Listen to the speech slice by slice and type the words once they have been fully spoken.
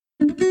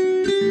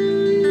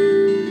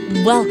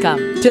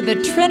Welcome to the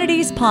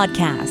Trinities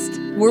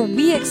Podcast, where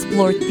we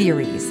explore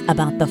theories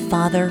about the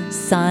Father,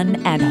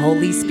 Son, and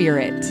Holy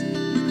Spirit.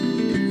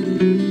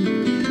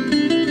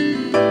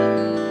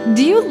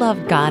 Do you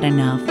love God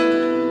enough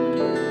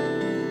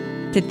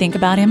to think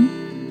about Him?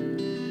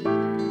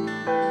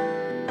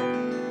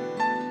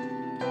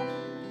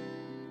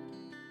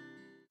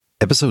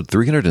 Episode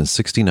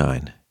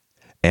 369,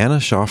 Anna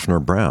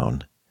Shoffner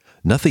Brown,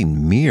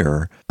 Nothing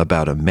Mere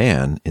About a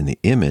Man in the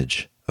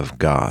Image of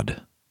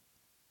God.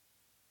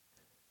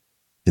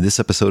 In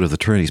this episode of the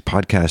Trinities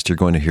Podcast, you're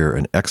going to hear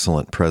an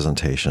excellent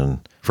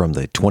presentation from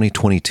the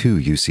 2022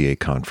 UCA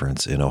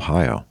conference in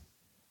Ohio.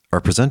 Our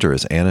presenter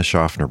is Anna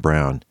Shoffner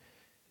Brown.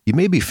 You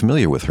may be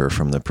familiar with her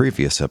from the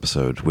previous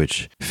episode,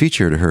 which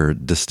featured her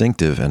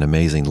distinctive and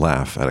amazing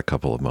laugh at a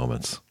couple of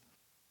moments.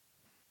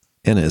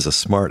 Anna is a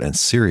smart and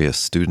serious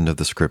student of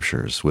the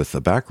Scriptures with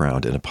a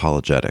background in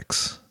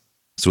apologetics.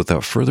 So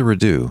without further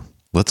ado,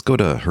 let's go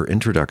to her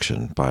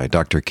introduction by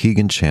Dr.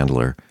 Keegan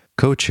Chandler,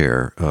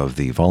 co-chair of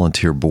the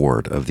volunteer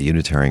board of the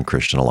Unitarian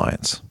Christian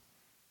Alliance.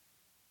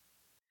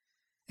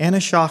 Anna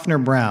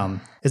Shoffner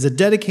Brown is a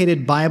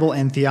dedicated Bible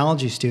and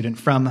theology student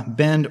from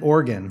Bend,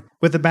 Oregon,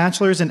 with a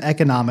bachelor's in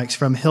economics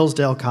from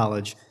Hillsdale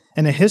College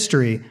and a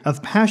history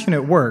of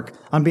passionate work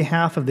on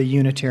behalf of the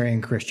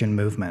Unitarian Christian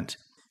movement.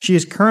 She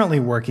is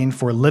currently working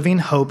for Living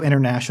Hope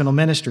International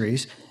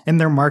Ministries in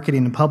their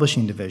marketing and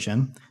publishing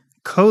division,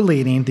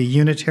 co-leading the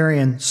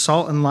Unitarian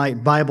Salt and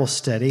Light Bible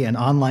study and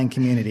online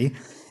community,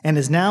 and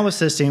is now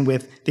assisting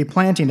with the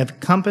planting of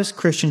Compass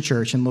Christian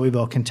Church in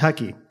Louisville,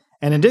 Kentucky.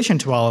 In addition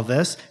to all of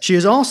this, she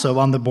is also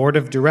on the board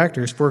of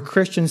directors for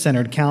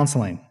Christian-Centered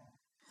Counseling.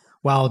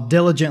 While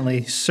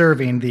diligently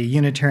serving the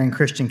Unitarian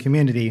Christian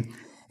community,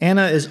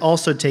 Anna is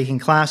also taking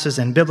classes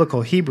in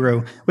Biblical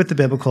Hebrew with the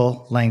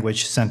Biblical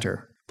Language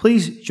Center.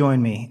 Please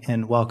join me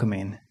in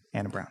welcoming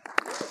Anna Brown.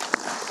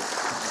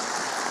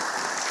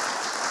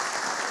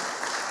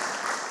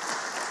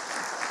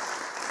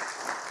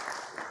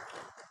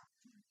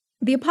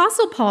 The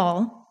Apostle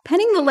Paul,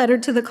 penning the letter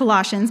to the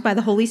Colossians by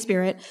the Holy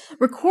Spirit,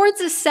 records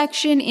a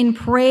section in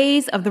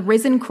praise of the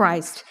risen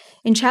Christ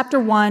in chapter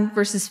 1,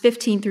 verses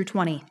 15 through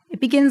 20.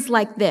 It begins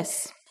like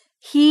this: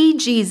 He,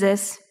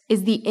 Jesus,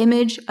 is the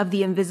image of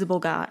the invisible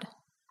God.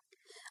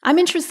 I'm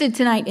interested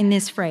tonight in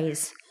this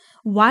phrase.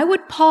 Why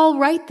would Paul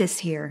write this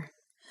here?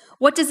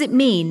 What does it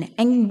mean,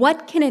 and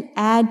what can it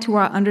add to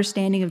our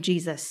understanding of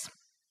Jesus?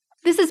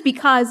 This is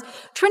because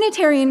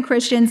Trinitarian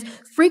Christians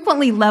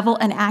frequently level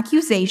an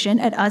accusation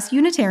at us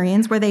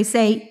Unitarians where they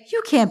say,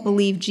 you can't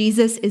believe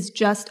Jesus is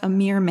just a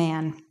mere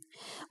man.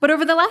 But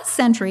over the last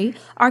century,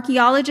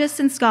 archaeologists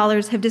and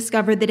scholars have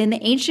discovered that in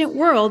the ancient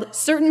world,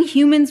 certain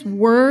humans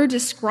were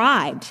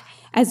described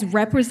as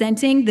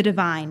representing the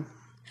divine.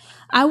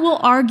 I will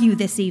argue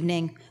this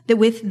evening that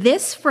with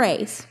this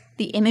phrase,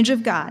 the image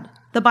of God,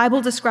 the Bible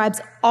describes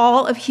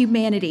all of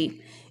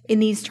humanity in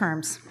these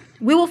terms.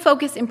 We will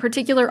focus in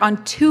particular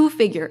on two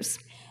figures,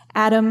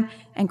 Adam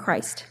and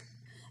Christ.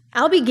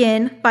 I'll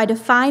begin by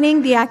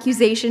defining the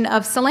accusation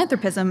of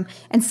philanthropism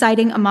and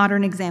citing a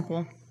modern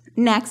example.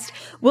 Next,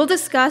 we'll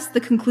discuss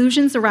the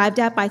conclusions arrived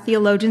at by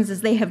theologians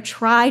as they have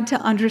tried to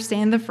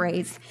understand the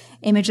phrase,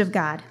 image of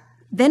God.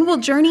 Then we'll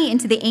journey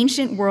into the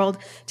ancient world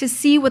to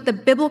see what the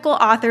biblical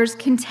authors'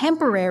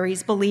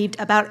 contemporaries believed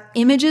about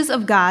images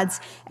of gods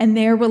and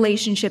their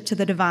relationship to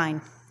the divine.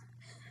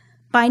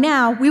 By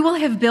now, we will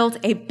have built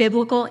a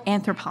biblical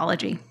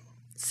anthropology.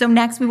 So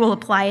next, we will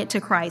apply it to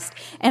Christ.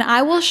 And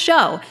I will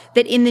show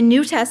that in the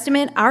New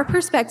Testament, our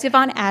perspective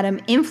on Adam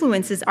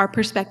influences our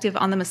perspective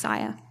on the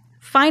Messiah.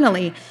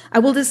 Finally, I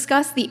will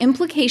discuss the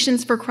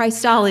implications for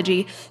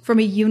Christology from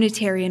a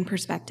Unitarian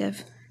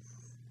perspective.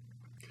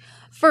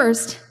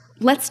 First,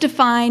 let's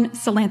define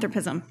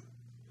philanthropism.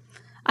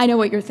 I know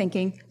what you're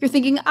thinking. You're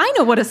thinking, I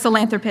know what a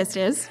philanthropist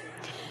is.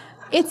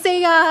 It's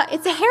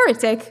a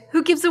heretic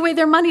who gives away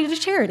their money to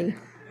charity.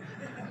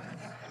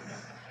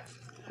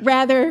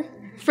 Rather,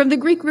 from the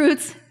Greek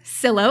roots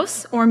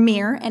philos, or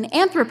mere, and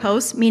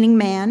anthropos, meaning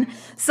man,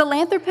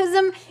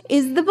 philanthropism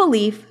is the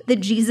belief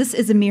that Jesus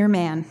is a mere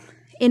man.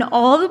 In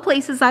all the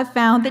places I've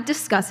found that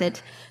discuss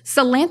it,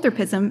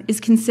 philanthropism is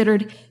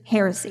considered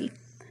heresy.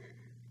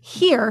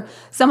 Here,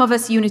 some of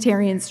us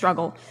Unitarians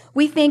struggle.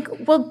 We think,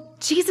 well,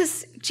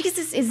 Jesus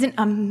isn't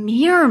a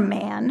mere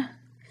man.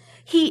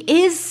 He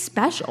is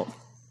special.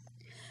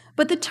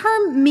 But the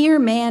term mere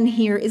man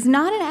here is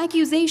not an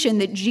accusation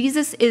that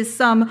Jesus is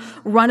some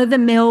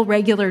run-of-the-mill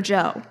regular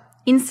Joe.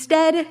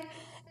 Instead,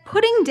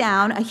 putting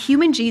down a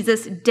human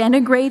Jesus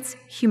denigrates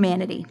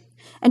humanity.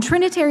 And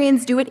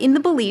Trinitarians do it in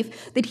the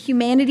belief that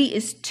humanity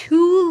is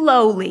too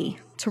lowly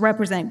to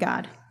represent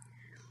God.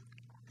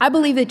 I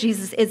believe that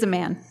Jesus is a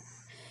man,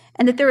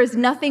 and that there is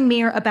nothing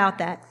mere about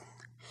that.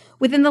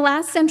 Within the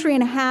last century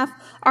and a half,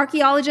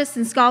 archaeologists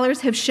and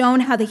scholars have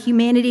shown how the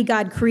humanity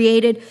God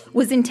created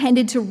was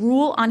intended to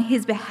rule on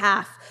his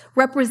behalf,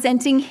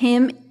 representing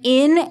him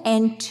in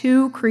and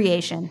to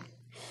creation.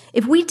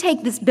 If we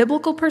take this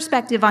biblical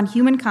perspective on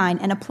humankind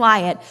and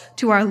apply it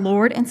to our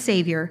Lord and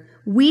Savior,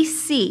 we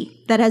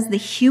see that as the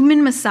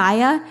human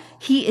Messiah,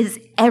 he is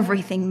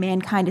everything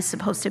mankind is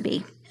supposed to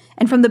be.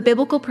 And from the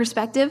biblical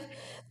perspective,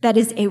 that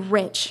is a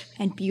rich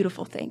and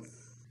beautiful thing.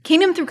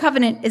 Kingdom Through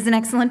Covenant is an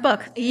excellent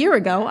book. A year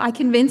ago, I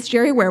convinced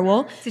Jerry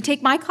Werewolf to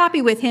take my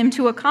copy with him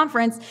to a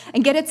conference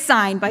and get it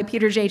signed by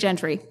Peter J.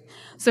 Gentry.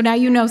 So now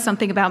you know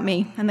something about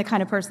me and the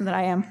kind of person that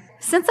I am.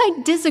 Since I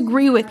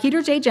disagree with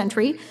Peter J.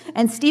 Gentry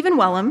and Stephen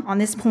Wellum on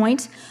this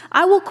point,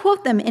 I will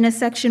quote them in a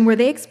section where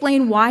they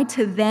explain why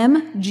to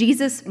them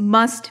Jesus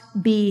must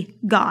be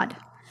God.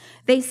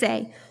 They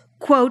say,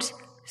 quote,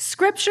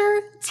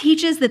 "Scripture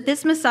teaches that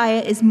this Messiah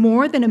is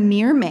more than a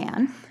mere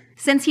man,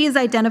 since he is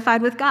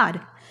identified with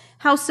God.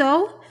 How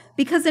so?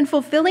 Because in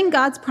fulfilling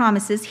God's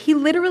promises, he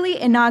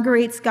literally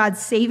inaugurates God's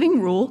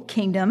saving rule,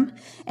 kingdom,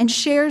 and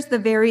shares the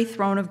very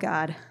throne of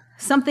God,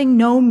 something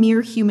no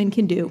mere human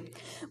can do,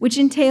 which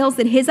entails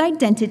that his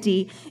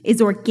identity is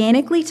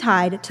organically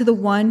tied to the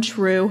one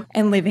true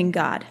and living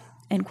God,"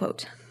 end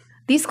quote.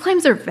 These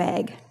claims are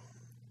vague.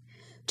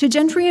 To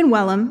Gentry and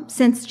Wellum,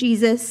 since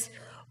Jesus,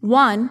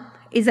 1,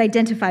 is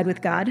identified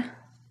with God,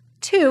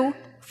 2,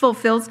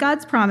 fulfills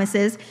God's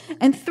promises,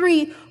 and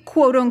 3,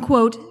 quote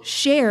unquote,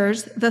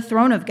 shares the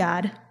throne of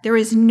God, there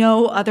is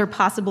no other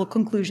possible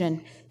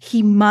conclusion.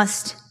 He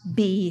must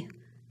be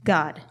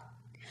God.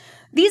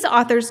 These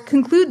authors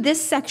conclude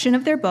this section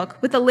of their book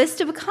with a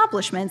list of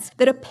accomplishments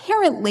that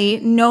apparently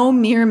no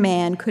mere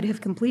man could have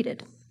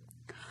completed.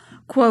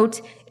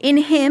 Quote, "In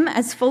him,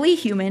 as fully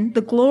human,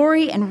 the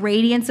glory and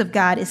radiance of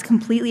God is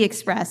completely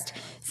expressed,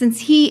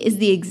 since he is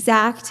the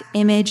exact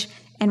image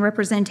and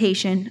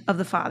representation of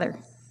the Father."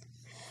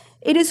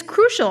 It is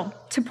crucial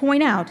to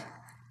point out,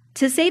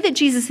 to say that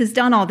Jesus has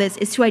done all this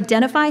is to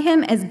identify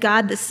him as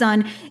God the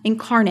Son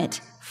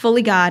incarnate,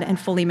 fully God and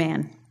fully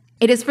man.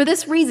 It is for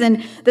this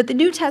reason that the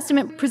New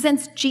Testament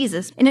presents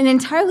Jesus in an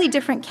entirely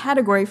different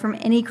category from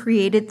any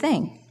created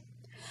thing.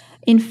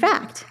 In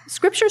fact,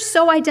 Scripture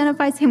so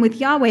identifies him with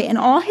Yahweh and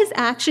all his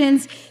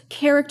actions,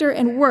 character,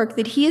 and work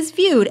that he is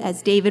viewed,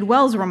 as David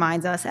Wells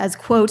reminds us, as,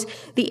 quote,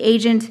 "the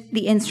agent,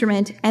 the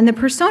instrument, and the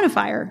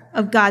personifier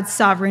of God's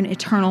sovereign,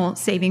 eternal,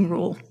 saving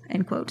rule,"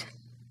 end quote.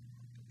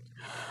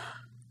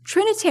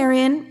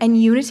 Trinitarian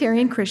and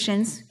Unitarian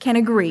Christians can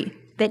agree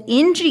that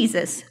in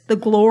Jesus, the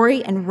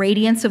glory and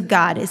radiance of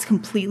God is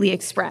completely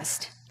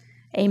expressed.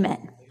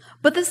 Amen.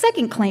 But the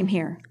second claim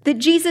here, that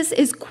Jesus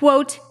is,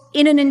 quote,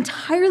 "in an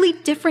entirely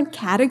different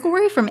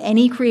category from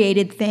any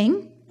created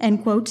thing,"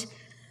 end quote,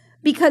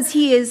 because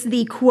he is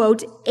the,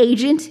 quote,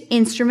 "agent,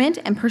 instrument,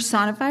 and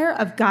personifier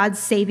of God's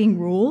saving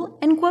rule,"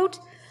 end quote,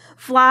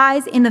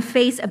 flies in the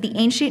face of the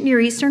ancient Near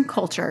Eastern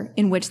culture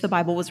in which the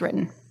Bible was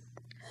written.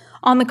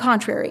 On the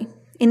contrary,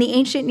 in the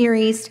ancient Near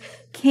East,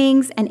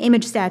 kings and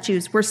image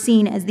statues were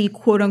seen as the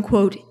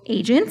quote-unquote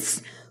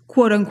agents,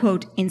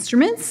 quote-unquote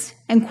instruments,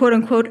 and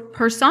quote-unquote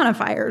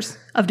personifiers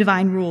of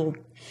divine rule.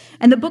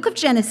 And the book of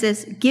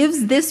Genesis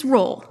gives this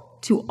role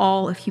to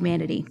all of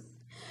humanity.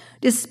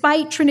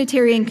 Despite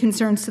Trinitarian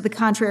concerns to the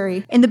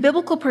contrary, in the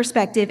biblical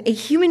perspective, a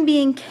human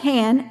being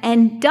can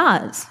and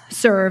does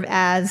serve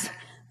as,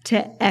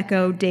 to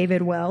echo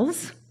David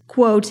Wells,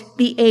 quote,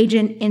 "the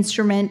agent,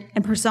 instrument,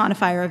 and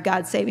personifier of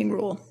God's saving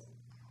rule."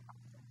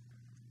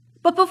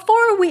 But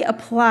before we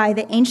apply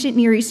the ancient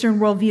Near Eastern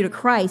worldview to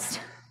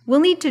Christ, we'll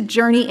need to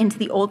journey into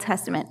the Old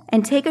Testament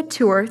and take a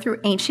tour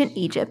through ancient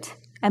Egypt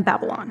and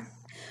Babylon.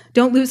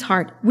 Don't lose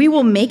heart. We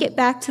will make it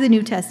back to the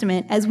New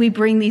Testament as we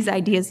bring these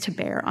ideas to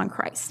bear on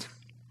Christ.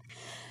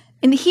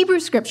 In the Hebrew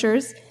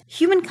Scriptures,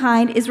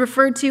 humankind is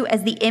referred to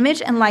as the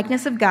image and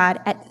likeness of God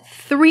at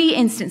 3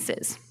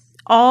 instances,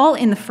 all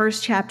in the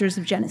first chapters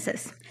of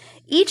Genesis.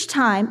 Each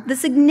time, the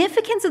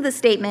significance of the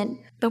statement,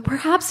 though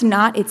perhaps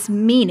not its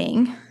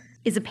meaning,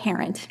 is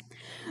apparent.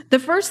 The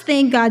first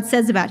thing God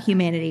says about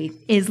humanity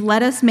is,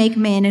 "Let us make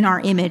man in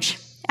our image,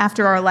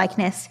 after our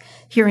likeness,"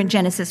 here in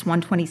Genesis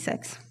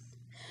 1:26.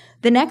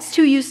 The next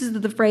 2 uses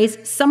of the phrase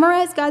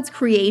summarize God's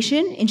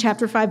creation in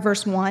chapter 5,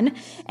 verse 1,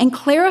 and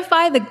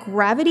clarify the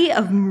gravity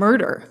of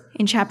murder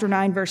in chapter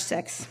 9, verse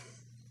 6.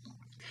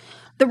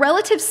 The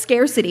relative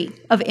scarcity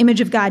of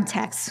image of God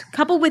texts,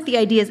 coupled with the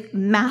idea's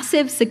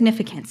massive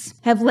significance,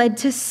 have led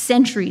to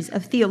centuries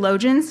of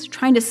theologians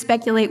trying to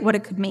speculate what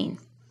it could mean.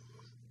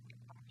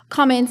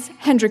 Comments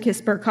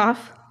Hendrikus Berkhoff,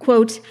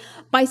 quote,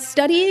 "By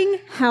studying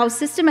how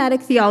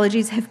systematic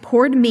theologies have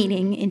poured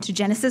meaning into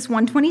Genesis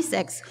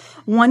 1:26,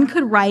 one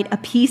could write a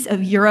piece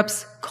of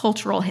Europe's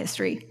cultural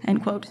history,"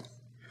 end quote.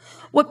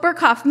 What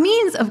Berkhoff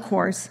means, of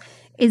course,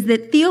 is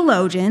that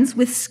theologians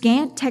with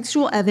scant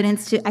textual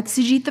evidence to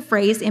exegete the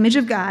phrase image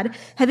of God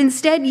have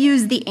instead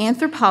used the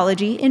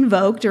anthropology in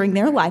vogue during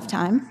their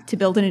lifetime to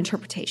build an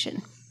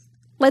interpretation.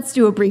 Let's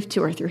do a brief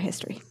tour through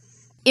history.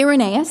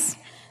 Irenaeus,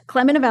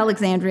 Clement of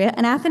Alexandria,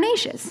 and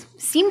Athanasius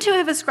seem to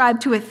have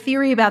ascribed to a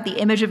theory about the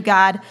image of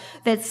God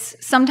that's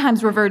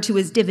sometimes referred to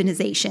as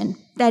divinization.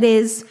 That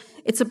is,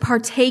 it's a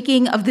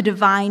partaking of the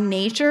divine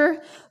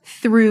nature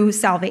through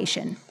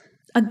salvation.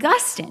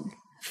 Augustine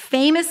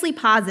famously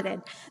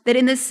posited that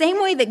in the same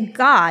way that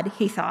God,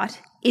 he thought,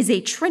 is a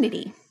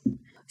trinity,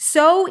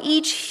 So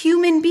each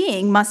human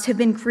being must have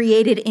been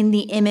created in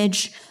the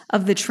image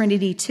of the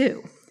Trinity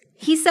too.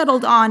 He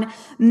settled on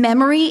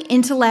memory,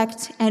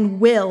 intellect,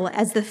 and will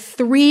as the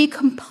three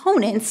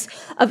components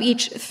of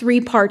each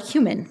three-part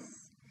human.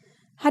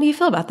 How do you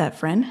feel about that,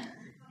 friend?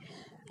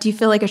 Do you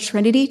feel like a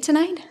Trinity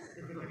tonight?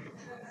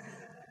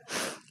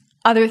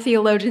 Other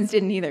theologians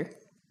didn't either.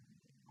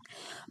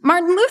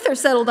 Martin Luther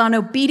settled on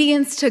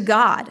obedience to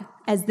God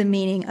as the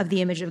meaning of the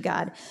image of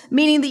God,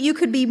 meaning that you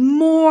could be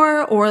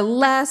more or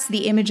less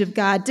the image of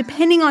God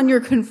depending on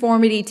your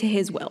conformity to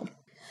his will.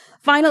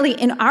 Finally,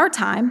 in our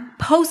time,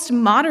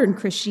 postmodern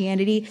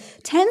Christianity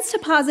tends to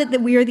posit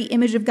that we are the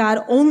image of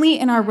God only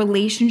in our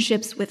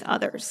relationships with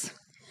others.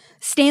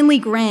 Stanley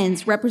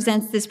Grenz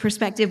represents this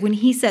perspective when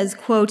he says,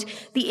 quote,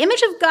 "The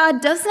image of God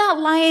does not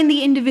lie in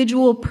the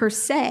individual per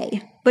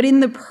se, but in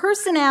the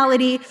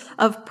personality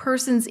of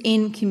persons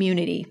in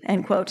community,"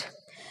 end quote.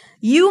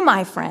 You,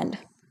 my friend,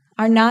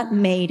 are not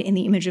made in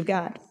the image of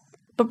God,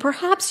 but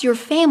perhaps your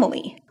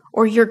family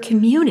or your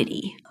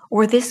community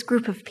or this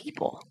group of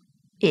people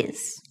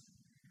is.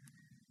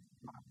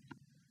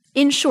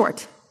 In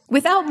short,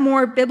 without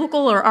more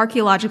biblical or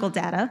archaeological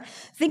data,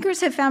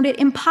 thinkers have found it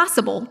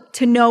impossible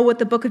to know what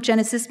the book of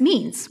Genesis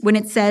means when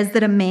it says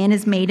that a man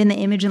is made in the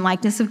image and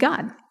likeness of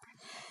God.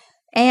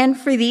 And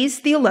for these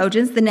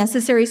theologians, the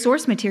necessary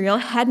source material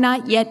had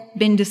not yet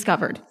been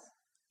discovered.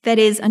 That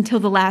is,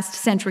 until the last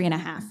century and a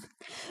half.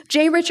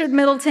 J. Richard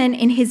Middleton,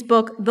 in his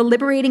book, The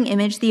Liberating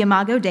Image, the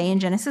Imago Dei in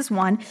Genesis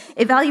 1,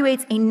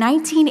 evaluates a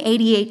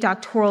 1988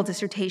 doctoral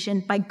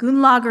dissertation by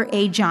Gunlager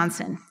A.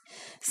 Johnson,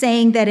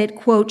 saying that it,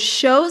 quote,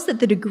 shows that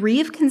the degree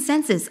of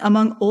consensus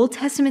among Old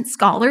Testament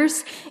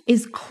scholars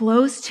is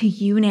close to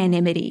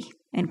unanimity,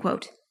 end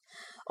quote.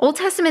 Old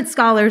Testament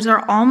scholars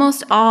are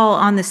almost all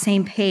on the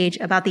same page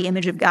about the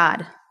image of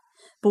God.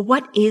 But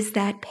what is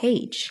that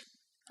page?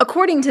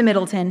 According to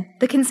Middleton,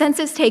 the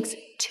consensus takes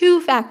two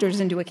factors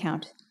into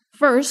account.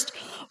 First,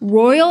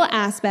 royal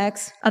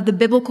aspects of the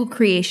biblical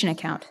creation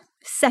account.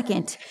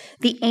 Second,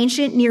 the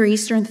ancient Near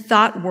Eastern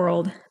thought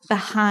world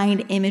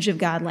behind image of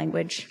God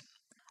language.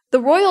 The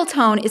royal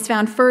tone is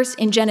found first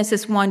in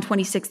Genesis 1,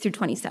 26 through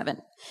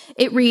 27.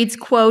 It reads,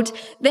 quote,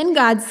 "Then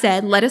God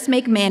said, 'Let us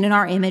make man in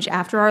our image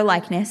after our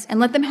likeness, and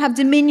let them have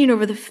dominion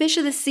over the fish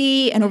of the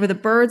sea, and over the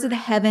birds of the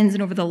heavens,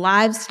 and over the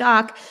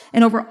livestock,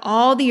 and over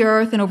all the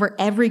earth, and over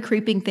every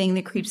creeping thing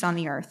that creeps on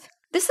the earth.'"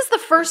 This is the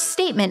first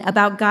statement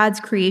about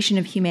God's creation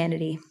of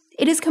humanity.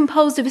 It is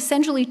composed of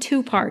essentially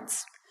two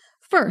parts.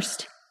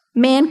 First,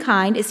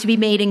 mankind is to be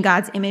made in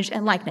God's image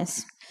and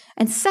likeness.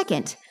 And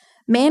second,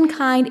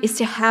 mankind is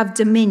to have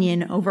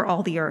dominion over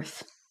all the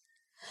earth.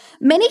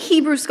 Many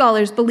Hebrew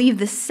scholars believe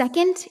the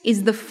second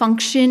is the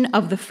function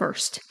of the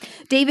first.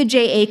 David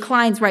J. A.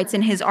 Kleins writes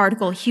in his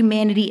article,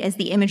 Humanity as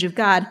the Image of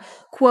God,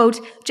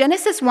 quote,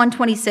 "Genesis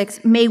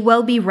 1:26 may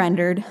well be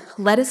rendered,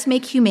 'Let us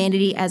make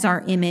humanity as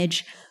our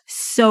image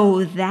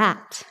so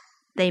that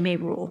they may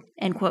rule,'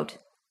 end quote."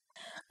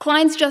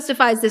 Kleins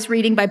justifies this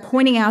reading by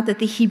pointing out that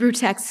the Hebrew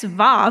text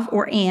vav,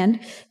 or and,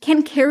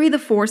 can carry the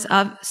force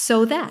of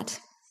so that.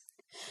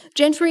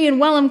 Gentry and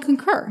Wellham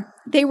concur.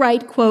 They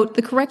write, quote,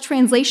 "The correct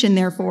translation,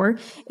 therefore,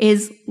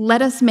 is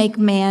 'Let us make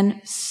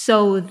man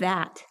so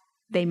that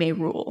they may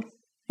rule,'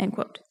 end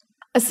quote."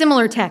 A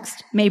similar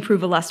text may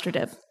prove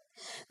illustrative.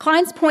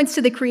 Kleins points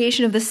to the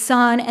creation of the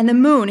sun and the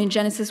moon in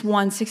Genesis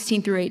 1,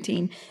 16 through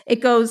 18.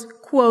 It goes,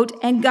 quote,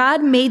 "And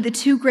God made the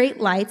two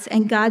great lights,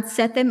 and God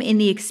set them in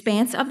the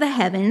expanse of the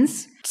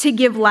heavens to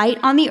give light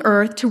on the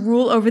earth, to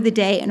rule over the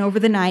day and over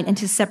the night, and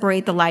to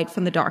separate the light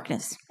from the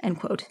darkness," end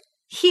quote.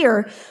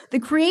 Here, the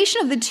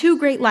creation of the two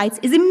great lights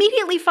is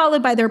immediately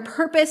followed by their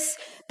purpose,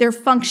 their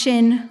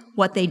function,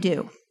 what they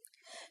do.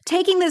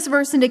 Taking this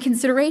verse into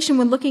consideration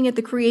when looking at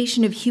the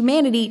creation of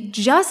humanity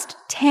just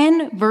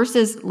 10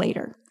 verses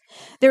later,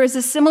 there is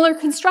a similar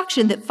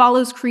construction that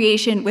follows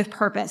creation with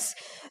purpose.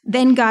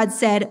 Then God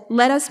said,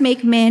 "Let us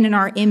make man in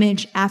our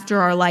image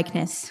after our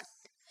likeness,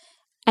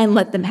 and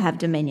let them have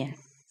dominion."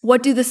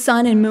 What do the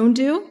sun and moon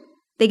do?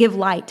 They give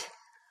light.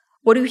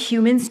 What do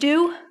humans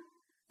do?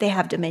 They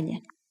have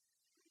dominion.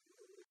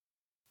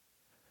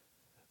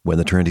 When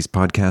the Trinities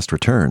podcast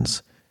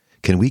returns,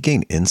 can we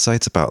gain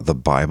insights about the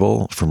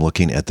Bible from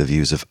looking at the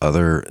views of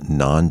other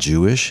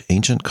non-Jewish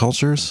ancient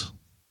cultures?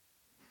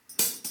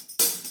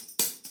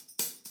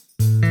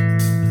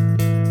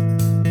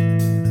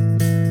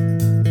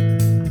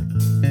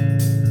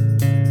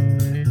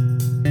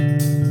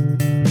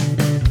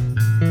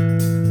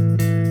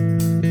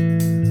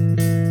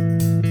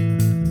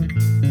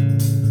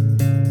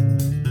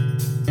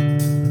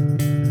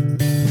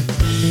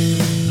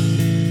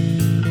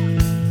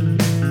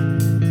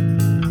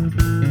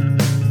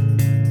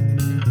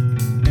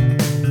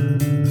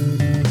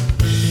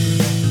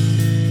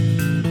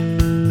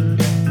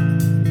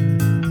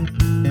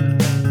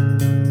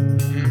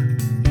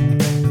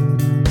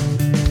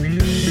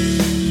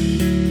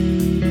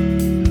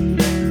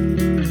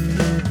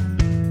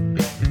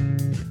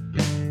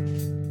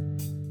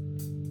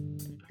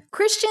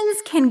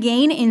 Christians can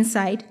gain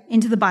insight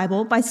into the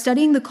Bible by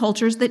studying the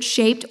cultures that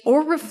shaped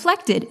or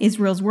reflected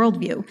Israel's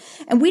worldview.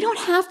 And we don't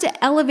have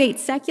to elevate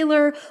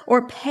secular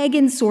or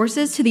pagan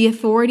sources to the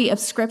authority of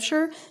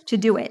Scripture to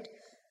do it.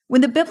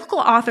 When the biblical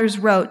authors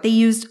wrote, they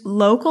used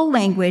local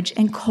language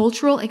and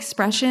cultural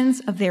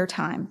expressions of their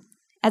time.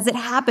 As it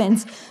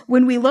happens,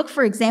 when we look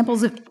for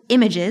examples of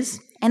images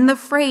and the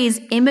phrase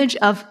image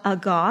of a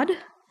god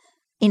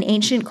in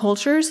ancient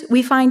cultures,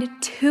 we find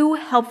two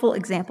helpful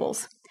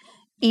examples: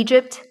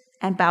 Egypt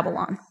and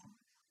Babylon.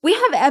 We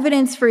have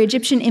evidence for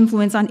Egyptian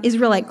influence on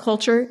Israelite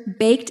culture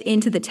baked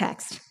into the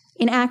text.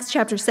 In Acts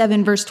chapter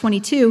 7, verse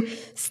 22,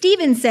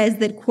 Stephen says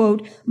that,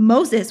 quote,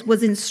 Moses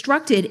was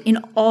instructed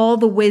in all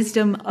the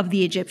wisdom of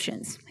the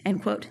Egyptians,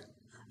 end quote.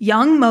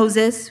 Young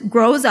Moses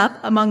grows up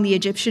among the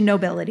Egyptian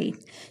nobility.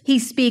 He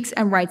speaks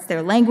and writes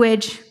their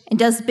language and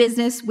does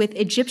business with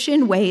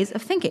Egyptian ways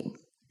of thinking.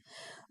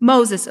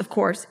 Moses, of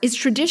course, is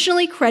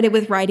traditionally credited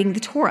with writing the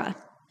Torah.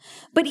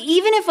 But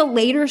even if a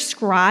later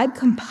scribe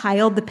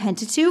compiled the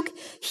Pentateuch,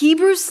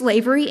 Hebrew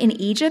slavery in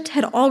Egypt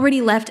had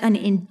already left an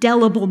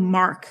indelible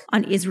mark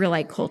on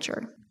Israelite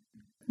culture.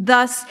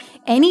 Thus,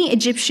 any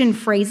Egyptian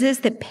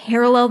phrases that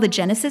parallel the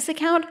Genesis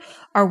account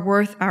are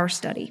worth our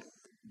study.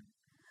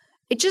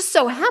 It just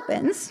so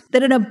happens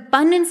that an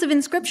abundance of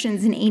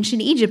inscriptions in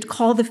ancient Egypt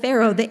call the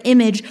pharaoh the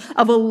image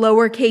of a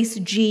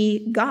lowercase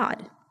g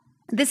god.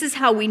 This is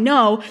how we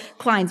know,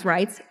 Kleins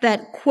writes,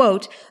 that,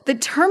 quote, the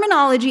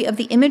terminology of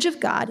the image of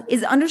God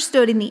is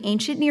understood in the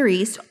ancient Near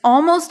East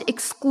almost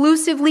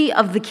exclusively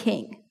of the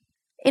king.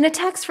 In a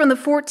text from the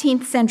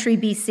 14th century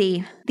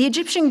BC, the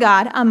Egyptian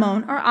god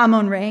Ammon, or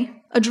Ammon-Re,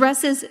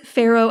 addresses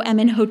Pharaoh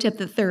Amenhotep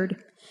III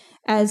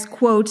as,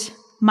 quote,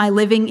 my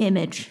living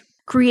image,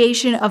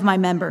 creation of my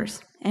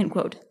members, end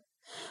quote.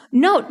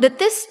 Note that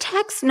this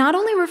text not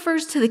only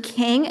refers to the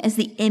king as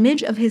the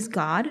image of his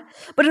god,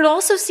 but it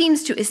also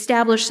seems to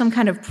establish some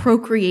kind of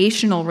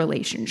procreational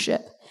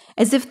relationship,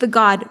 as if the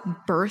god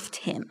birthed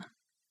him.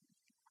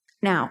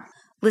 Now,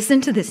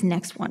 listen to this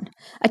next one.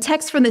 A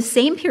text from the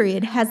same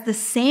period has the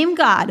same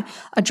god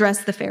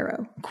address the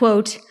pharaoh.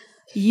 Quote,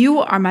 you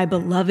are my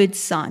beloved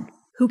son,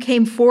 who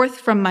came forth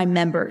from my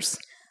members,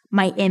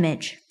 my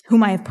image,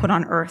 whom I have put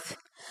on earth.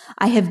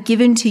 I have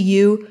given to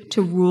you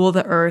to rule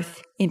the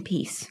earth in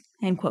peace.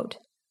 End quote.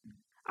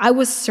 I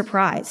was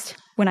surprised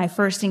when I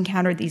first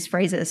encountered these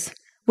phrases,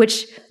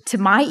 which to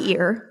my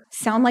ear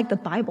sound like the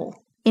Bible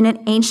in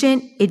an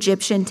ancient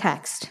Egyptian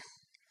text.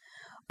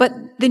 But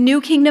the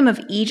new kingdom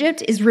of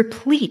Egypt is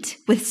replete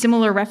with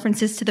similar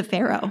references to the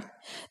pharaoh.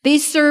 They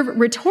serve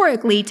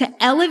rhetorically to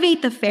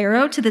elevate the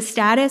pharaoh to the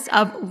status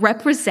of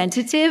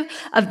representative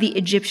of the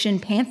Egyptian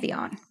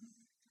pantheon.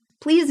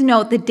 Please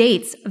note the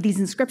dates of these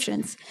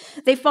inscriptions.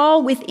 They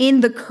fall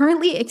within the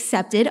currently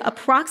accepted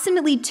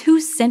approximately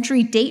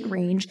 2-century date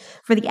range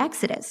for the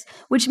Exodus,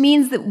 which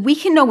means that we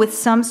can know with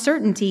some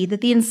certainty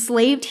that the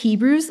enslaved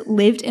Hebrews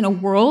lived in a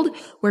world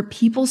where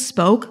people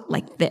spoke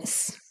like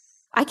this.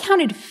 I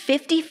counted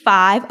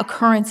 55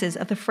 occurrences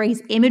of the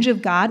phrase image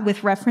of God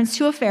with reference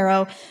to a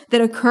pharaoh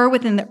that occur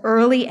within the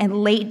early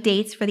and late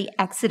dates for the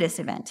Exodus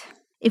event.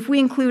 If we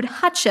include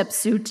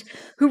Hatshepsut,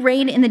 who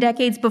reigned in the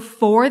decades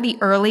before the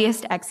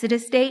earliest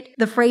Exodus date,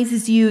 the phrase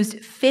is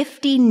used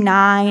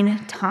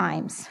 59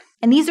 times.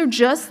 And these are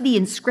just the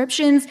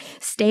inscriptions,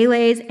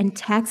 steles, and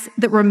texts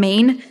that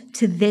remain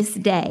to this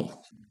day.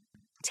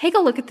 Take a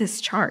look at this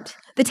chart.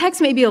 The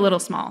text may be a little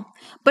small,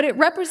 but it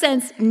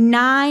represents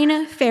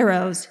 9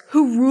 pharaohs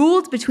who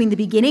ruled between the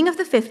beginning of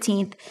the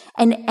 15th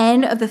and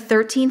end of the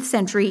 13th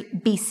century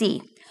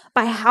BC.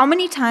 By how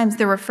many times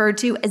they're referred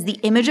to as the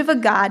image of a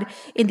god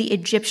in the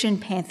Egyptian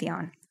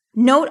pantheon.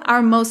 Note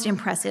our most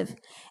impressive,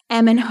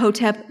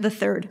 Amenhotep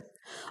III.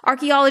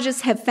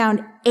 Archaeologists have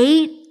found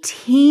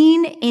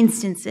 18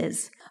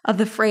 instances of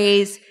the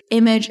phrase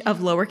image of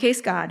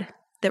lowercase god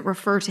that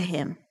refer to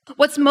him.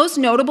 What's most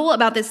notable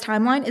about this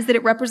timeline is that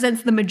it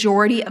represents the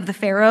majority of the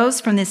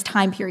pharaohs from this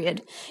time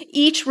period,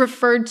 each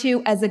referred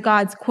to as a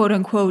god's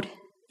quote-unquote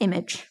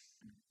image.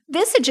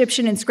 This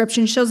Egyptian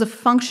inscription shows a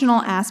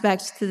functional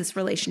aspect to this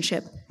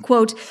relationship.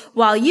 Quote,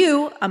 while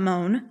you,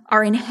 Ammon,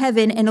 are in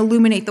heaven and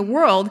illuminate the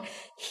world,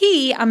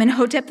 he,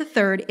 Amenhotep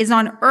III, is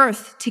on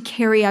earth to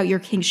carry out your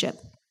kingship.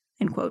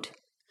 End quote.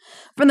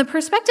 From the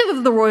perspective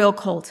of the royal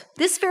cult,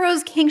 this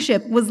pharaoh's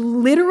kingship was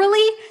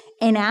literally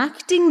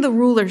enacting the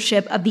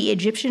rulership of the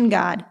Egyptian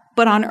god,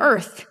 but on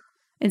earth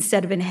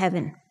instead of in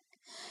heaven.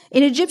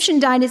 In Egyptian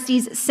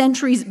dynasties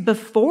centuries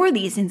before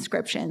these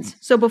inscriptions,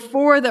 so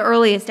before the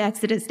earliest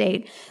Exodus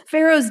date,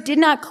 pharaohs did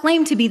not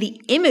claim to be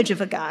the image of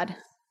a god.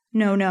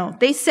 No.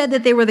 They said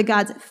that they were the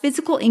god's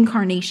physical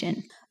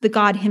incarnation, the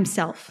god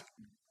himself.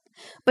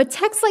 But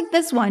texts like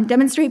this one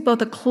demonstrate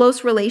both a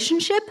close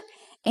relationship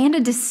and a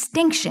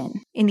distinction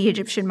in the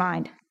Egyptian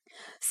mind.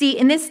 See,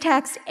 in this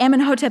text,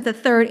 Amenhotep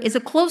III is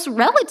a close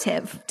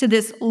relative to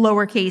this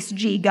lowercase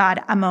g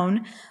god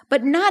Ammon,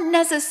 but not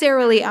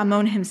necessarily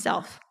Ammon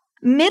himself.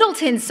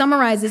 Middleton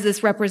summarizes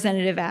this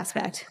representative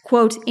aspect,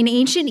 quote, in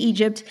ancient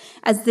Egypt,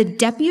 as the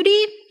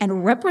deputy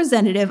and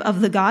representative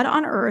of the God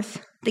on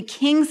earth, the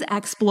king's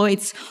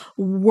exploits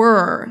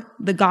were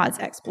the God's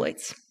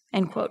exploits,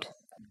 end quote.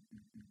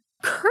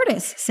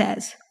 Curtis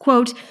says,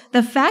 quote,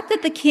 the fact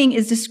that the king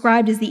is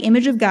described as the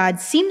image of God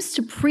seems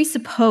to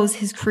presuppose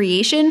his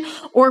creation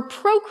or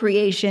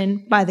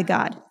procreation by the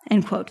God,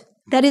 end quote.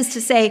 That is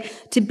to say,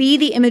 to be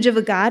the image of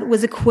a God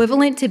was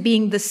equivalent to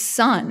being the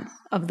son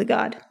of the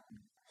God.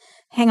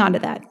 Hang on to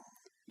that.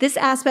 This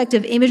aspect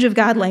of image of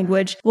God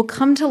language will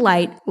come to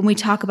light when we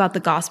talk about the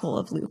Gospel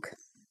of Luke.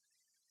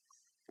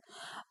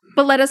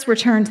 But let us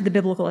return to the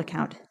biblical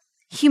account.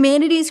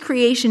 Humanity's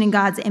creation in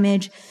God's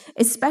image,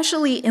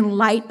 especially in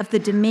light of the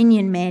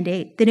dominion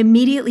mandate that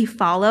immediately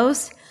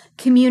follows,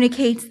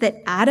 communicates that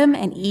Adam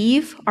and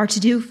Eve are to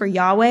do for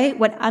Yahweh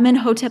what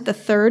Amenhotep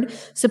III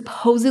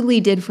supposedly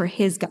did for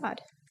his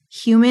God.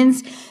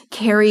 Humans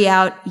carry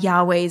out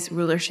Yahweh's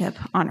rulership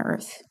on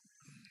earth.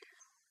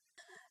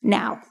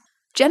 Now,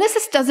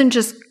 Genesis doesn't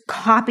just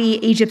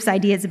copy Egypt's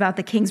ideas about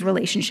the king's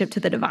relationship to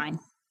the divine.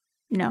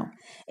 No,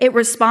 it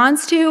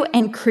responds to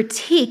and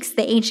critiques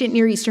the ancient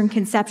Near Eastern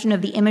conception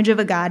of the image of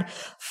a God,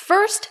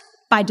 first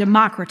by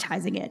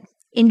democratizing it.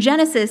 In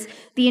Genesis,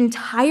 the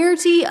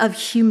entirety of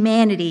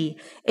humanity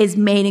is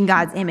made in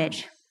God's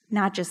image,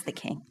 not just the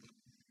king.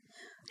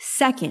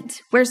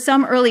 Second, where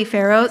some early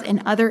pharaohs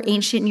and other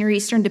ancient Near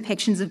Eastern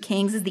depictions of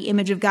kings as the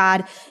image of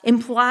God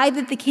imply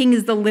that the king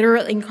is the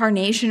literal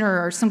incarnation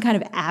or some kind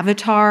of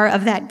avatar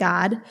of that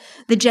God,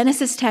 the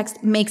Genesis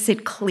text makes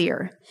it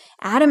clear.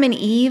 Adam and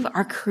Eve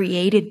are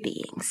created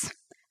beings.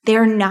 They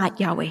are not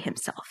Yahweh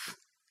himself.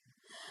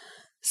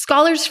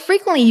 Scholars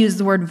frequently use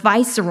the word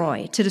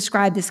viceroy to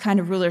describe this kind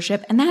of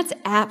rulership, and that's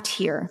apt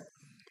here.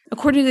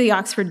 According to the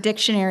Oxford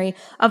Dictionary,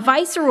 a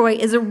viceroy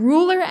is a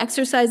ruler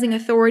exercising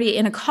authority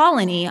in a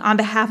colony on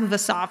behalf of a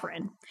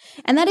sovereign.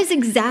 And that is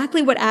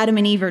exactly what Adam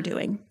and Eve are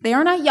doing. They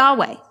are not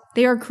Yahweh.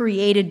 They are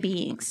created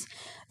beings.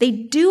 They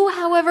do,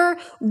 however,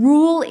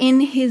 rule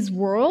in his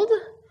world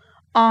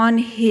on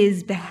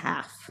his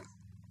behalf.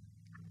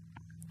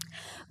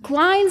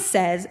 Klein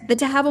says that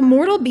to have a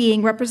mortal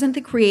being represent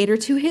the creator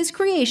to his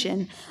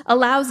creation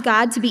allows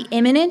God to be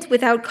immanent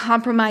without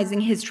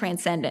compromising his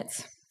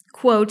transcendence.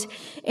 Quote,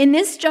 in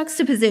this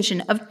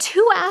juxtaposition of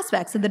two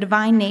aspects of the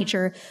divine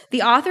nature,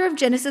 the author of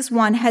Genesis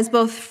 1 has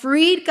both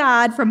freed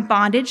God from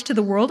bondage to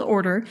the world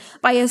order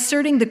by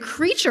asserting the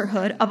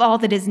creaturehood of all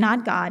that is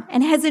not God,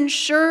 and has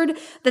ensured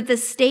that the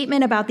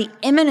statement about the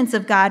immanence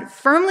of God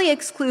firmly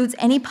excludes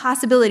any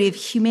possibility of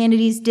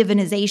humanity's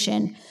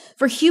divinization.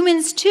 For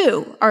humans,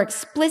 too, are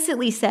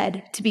explicitly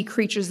said to be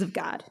creatures of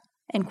God,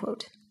 end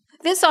quote.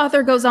 This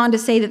author goes on to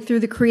say that through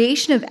the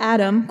creation of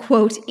Adam,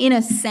 quote, in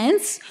a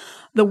sense,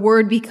 the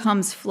Word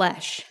becomes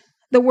flesh.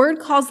 The Word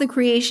calls the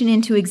creation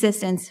into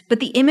existence, but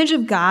the image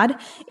of God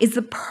is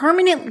the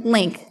permanent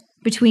link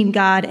between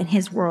God and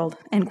his world,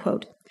 end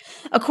quote.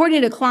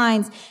 According to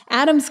Klein,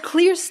 Adam's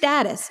clear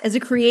status as a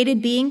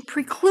created being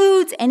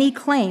precludes any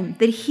claim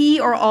that he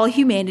or all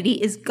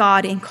humanity is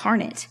God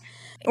incarnate,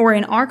 or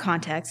in our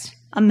context,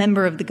 a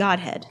member of the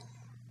Godhead.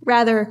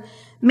 Rather,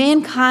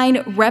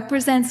 mankind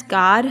represents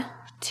God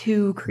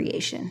to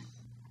creation.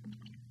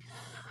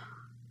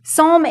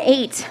 Psalm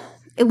 8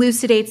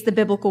 elucidates the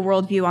biblical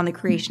worldview on the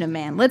creation of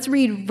man. Let's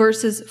read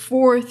verses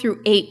 4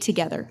 through 8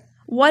 together.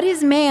 What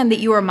is man that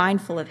you are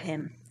mindful of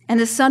him, and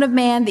the son of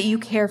man that you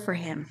care for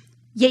him?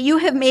 Yet you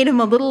have made him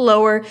a little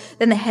lower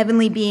than the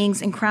heavenly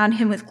beings and crowned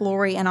him with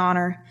glory and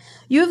honor.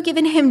 You have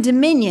given him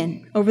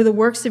dominion over the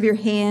works of your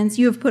hands.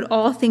 You have put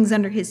all things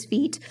under his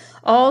feet,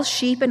 all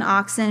sheep and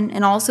oxen,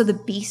 and also the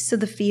beasts of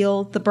the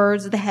field, the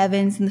birds of the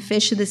heavens, and the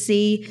fish of the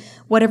sea,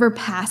 whatever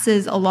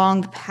passes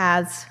along the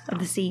paths of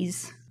the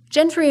seas.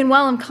 Gentry and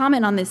Wellham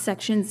comment on this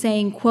section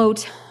saying,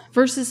 quote,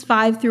 verses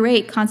 5 through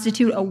 8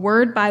 constitute a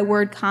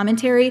word-by-word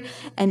commentary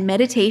and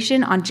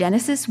meditation on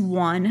Genesis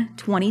 1,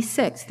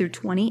 26 through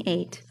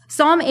 28.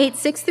 Psalm 8,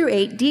 6 through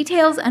 8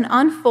 details and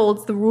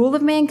unfolds the rule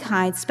of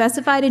mankind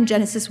specified in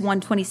Genesis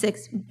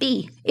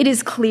 1:26b. It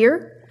is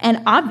clear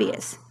and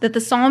obvious that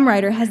the psalm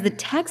writer has the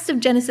text of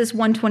Genesis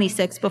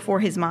 1:26 before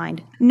his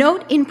mind.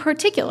 Note in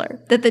particular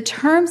that the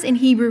terms in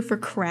Hebrew for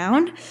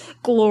crowned,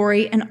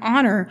 glory, and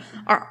honor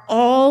are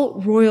all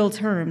royal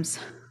terms.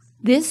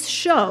 This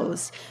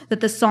shows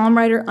that the psalm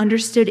writer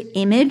understood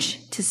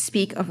image to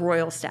speak of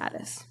royal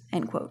status,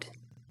 end quote.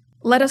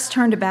 Let us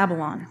turn to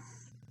Babylon.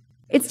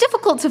 It's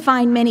difficult to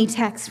find many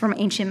texts from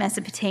ancient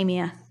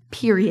Mesopotamia,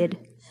 period.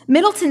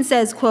 Middleton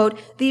says, quote,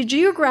 the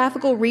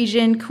geographical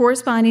region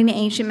corresponding to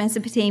ancient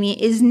Mesopotamia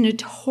is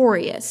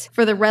notorious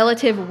for the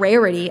relative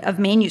rarity of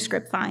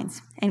manuscript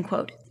finds, end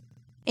quote.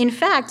 In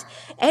fact,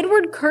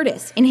 Edward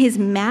Curtis, in his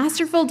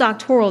masterful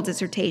doctoral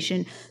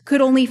dissertation, could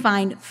only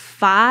find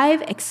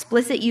 5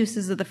 explicit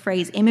uses of the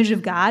phrase image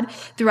of God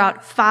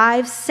throughout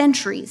 5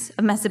 centuries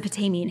of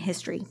Mesopotamian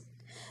history.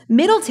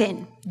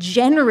 Middleton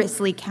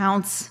generously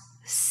counts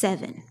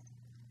 7.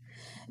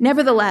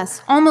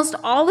 Nevertheless, almost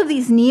all of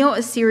these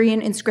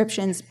Neo-Assyrian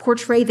inscriptions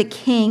portray the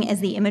king as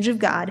the image of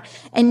God,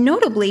 and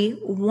notably,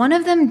 one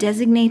of them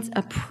designates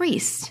a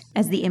priest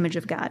as the image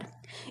of God.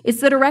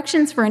 It's the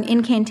directions for an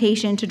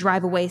incantation to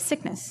drive away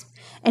sickness.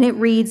 And it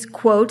reads,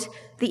 quote,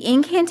 "The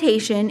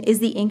incantation is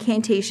the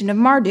incantation of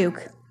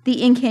Marduk.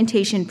 The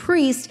incantation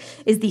priest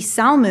is the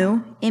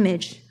Salmu,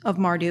 image of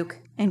Marduk,"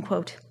 end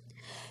quote.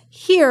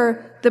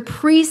 Here, the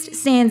priest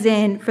stands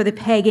in for the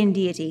pagan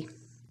deity.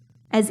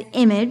 As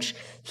image,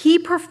 he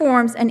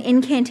performs an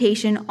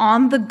incantation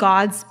on the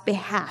god's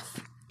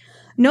behalf.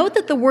 Note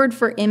that the word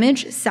for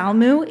image,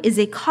 Salmu, is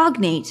a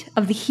cognate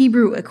of the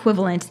Hebrew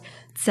equivalent,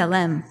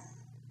 Tselem.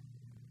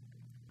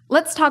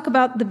 Let's talk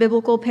about the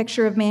biblical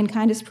picture of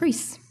mankind as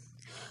priests.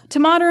 To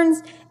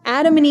moderns,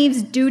 Adam and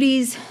Eve's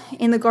duties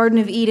in the Garden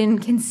of Eden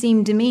can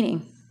seem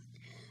demeaning.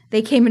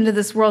 They came into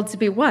this world to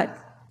be what?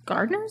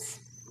 Gardeners?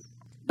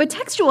 But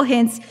textual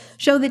hints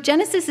show that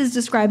Genesis is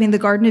describing the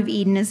Garden of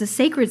Eden as a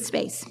sacred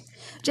space.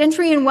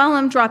 Gentry and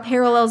Wellham draw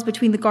parallels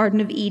between the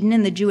Garden of Eden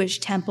and the Jewish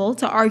temple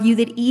to argue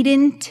that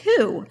Eden,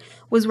 too,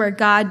 was where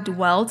God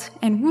dwelt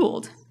and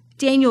ruled.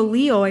 Daniel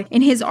Leoy,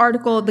 in his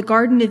article, "The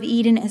Garden of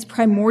Eden as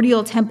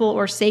Primordial Temple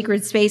or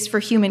Sacred Space for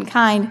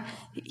Humankind,"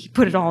 he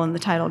put it all in the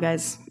title,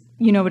 guys.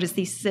 You know what his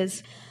thesis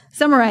is.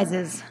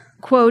 Summarizes,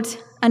 quote,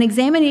 "An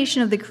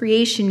examination of the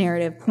creation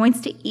narrative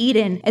points to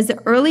Eden as the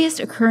earliest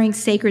occurring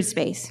sacred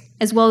space,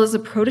 as well as a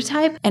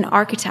prototype and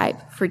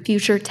archetype for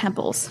future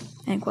temples,"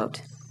 end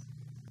quote.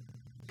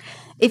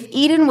 If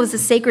Eden was a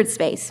sacred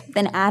space,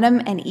 then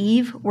Adam and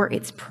Eve were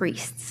its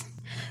priests.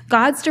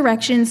 God's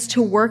directions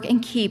to work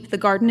and keep the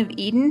Garden of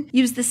Eden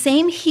use the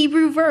same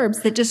Hebrew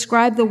verbs that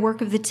describe the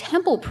work of the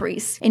temple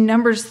priests in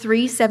Numbers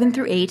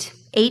 3:7-8,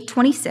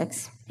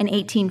 8:26, and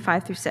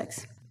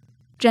 18:5-6.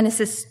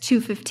 Genesis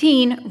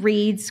 2:15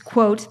 reads,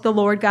 quote, "The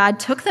Lord God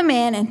took the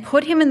man and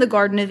put him in the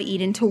Garden of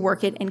Eden to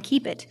work it and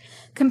keep it."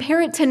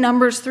 Compare it to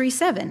Numbers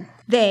 3:7.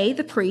 "They,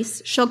 the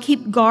priests, shall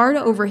keep guard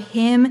over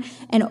him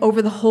and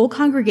over the whole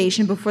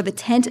congregation before the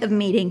tent of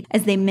meeting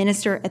as they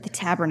minister at the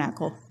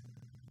tabernacle."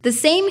 The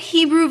same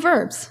Hebrew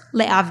verbs,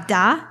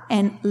 le'avda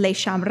and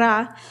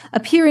le'shamra,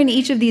 appear in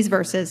each of these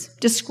verses,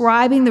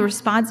 describing the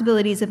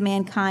responsibilities of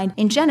mankind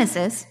in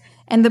Genesis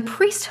and the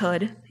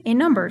priesthood in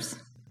Numbers.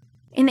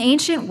 In the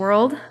ancient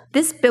world,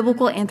 this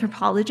biblical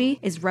anthropology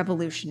is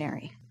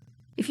revolutionary.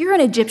 If you're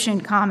an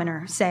Egyptian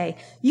commoner, say,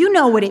 you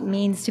know what it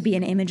means to be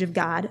an image of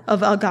God,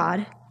 of a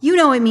god. You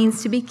know it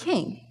means to be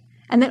king,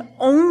 and that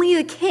only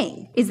the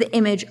king is the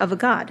image of a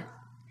god.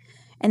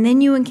 And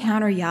then you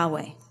encounter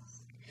Yahweh.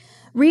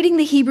 Reading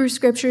the Hebrew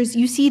scriptures,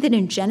 you see that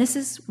in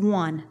Genesis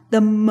 1, the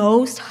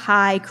Most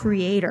High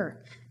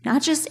Creator,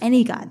 not just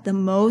any God, the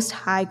Most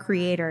High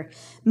Creator,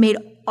 made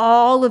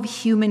all of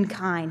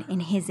humankind in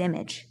his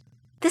image.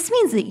 This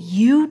means that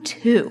you,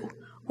 too,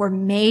 were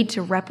made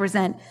to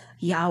represent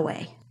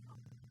Yahweh.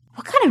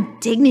 What kind of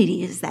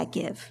dignity does that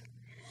give?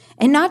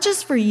 And not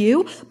just for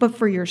you, but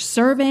for your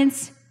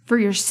servants, for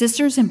your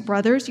sisters and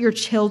brothers, your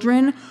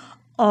children,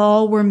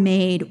 all were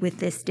made with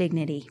this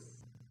dignity.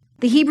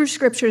 The Hebrew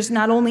scriptures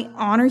not only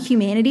honor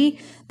humanity,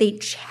 they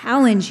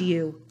challenge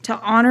you to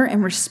honor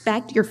and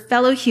respect your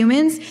fellow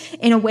humans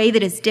in a way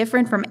that is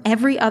different from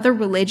every other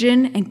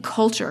religion and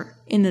culture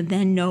in the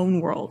then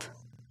known world.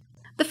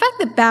 The fact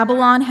that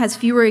Babylon has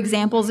fewer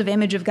examples of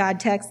image of God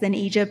texts than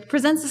Egypt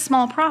presents a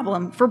small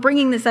problem for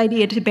bringing this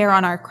idea to bear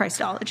on our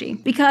Christology,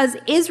 because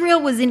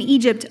Israel was in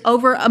Egypt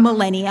over a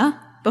millennia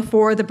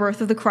before the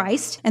birth of the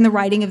Christ and the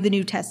writing of the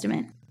New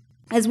Testament.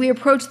 As we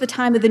approach the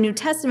time of the New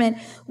Testament,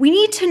 we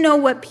need to know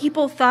what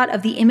people thought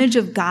of the image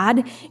of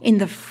God in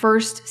the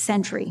first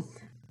century.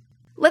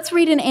 Let's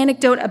read an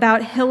anecdote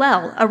about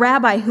Hillel, a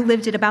rabbi who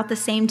lived at about the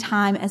same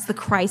time as the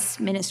Christ's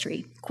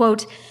ministry.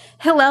 Quote,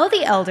 "Hillel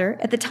the elder,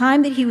 at the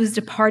time that he was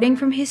departing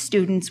from his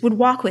students, would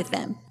walk with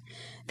them.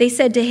 They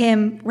said to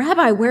him,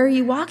 'Rabbi, where are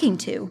you walking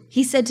to?'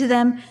 He said to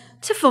them,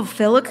 'To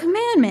fulfill a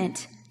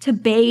commandment, to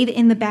bathe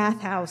in the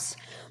bathhouse.'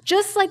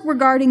 Just like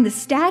regarding the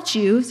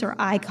statues or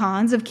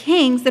icons of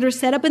kings that are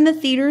set up in the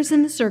theaters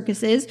and the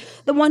circuses,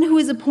 the one who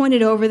is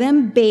appointed over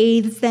them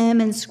bathes them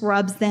and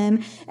scrubs them,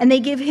 and they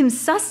give him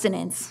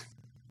sustenance.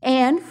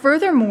 And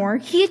furthermore,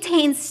 he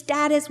attains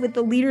status with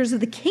the leaders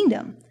of the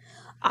kingdom.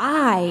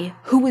 I,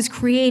 who was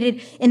created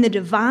in the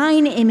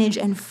divine image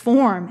and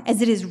form,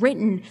 as it is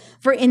written,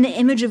 for in the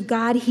image of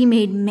God he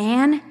made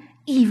man,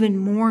 even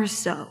more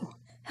so."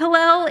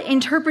 Hillel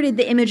interpreted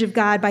the image of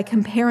God by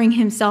comparing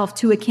himself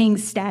to a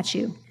king's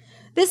statue.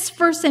 This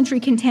first century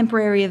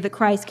contemporary of the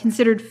Christ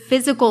considered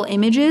physical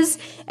images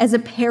as a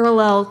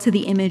parallel to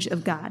the image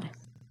of God.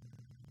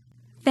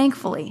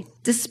 Thankfully,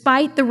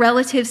 despite the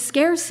relative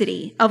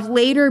scarcity of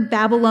later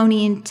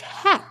Babylonian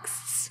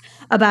texts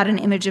about an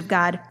image of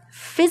God,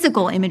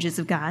 physical images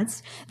of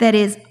gods, that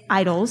is,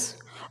 idols,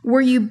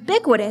 were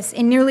ubiquitous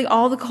in nearly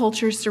all the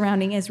cultures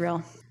surrounding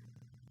Israel.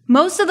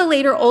 Most of the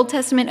later Old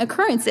Testament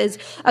occurrences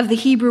of the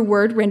Hebrew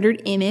word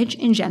rendered image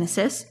in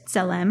Genesis,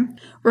 tselem,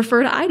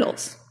 refer to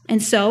idols.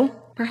 And so,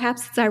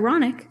 perhaps it's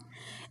ironic,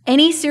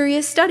 any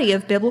serious study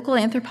of biblical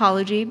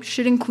anthropology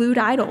should include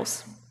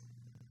idols.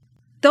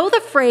 Though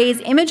the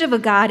phrase image of a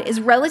god is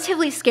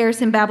relatively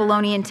scarce in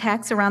Babylonian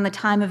texts around the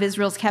time of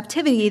Israel's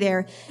captivity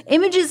there,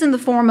 images in the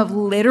form of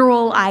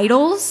literal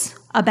idols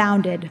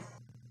abounded.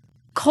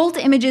 Cult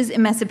images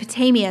in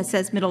Mesopotamia,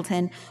 says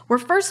Middleton, were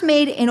first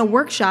made in a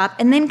workshop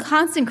and then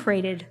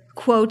consecrated,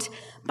 quote,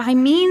 by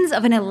means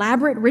of an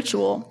elaborate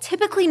ritual,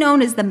 typically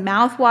known as the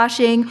mouth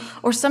washing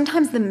or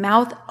sometimes the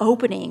mouth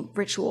opening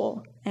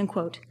ritual, end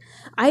quote.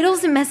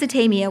 Idols in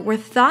Mesopotamia were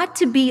thought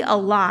to be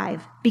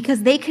alive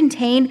because they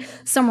contained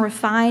some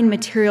refined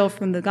material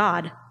from the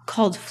god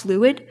called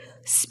fluid,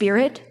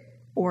 spirit,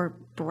 or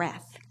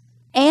breath,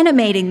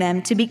 animating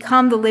them to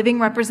become the living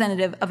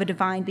representative of a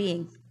divine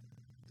being.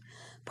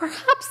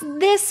 Perhaps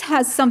this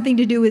has something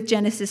to do with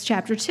Genesis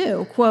chapter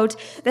 2. Quote,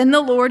 then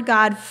the Lord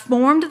God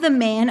formed the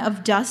man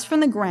of dust from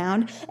the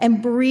ground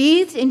and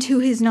breathed into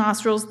his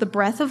nostrils the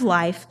breath of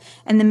life,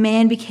 and the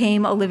man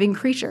became a living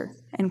creature,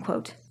 end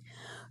quote.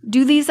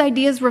 Do these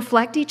ideas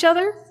reflect each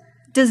other?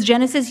 Does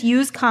Genesis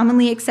use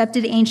commonly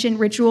accepted ancient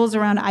rituals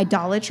around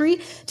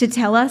idolatry to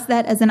tell us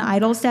that as an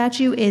idol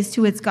statue is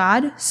to its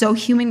God, so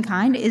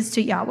humankind is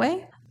to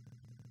Yahweh?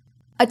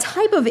 A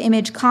type of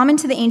image common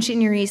to the ancient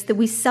Near East that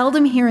we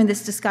seldom hear in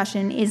this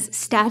discussion is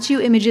statue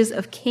images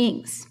of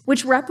kings,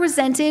 which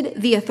represented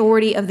the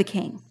authority of the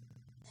king.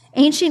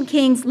 Ancient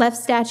kings left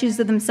statues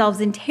of themselves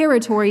in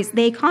territories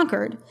they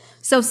conquered.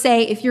 So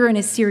say if you're an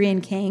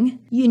Assyrian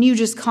king and you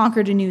just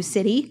conquered a new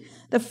city,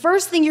 the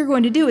first thing you're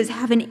going to do is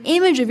have an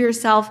image of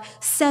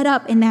yourself set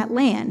up in that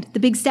land. The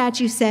big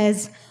statue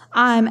says,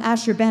 I'm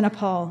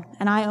Ashurbanipal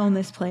and I own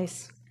this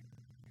place.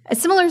 A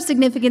similar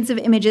significance of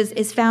images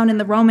is found in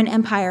the Roman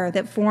Empire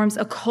that forms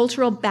a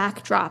cultural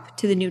backdrop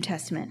to the New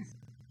Testament.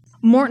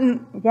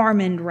 Morton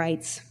Warmond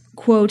writes,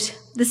 quote,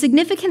 the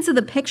significance of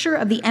the picture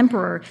of the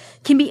emperor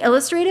can be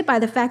illustrated by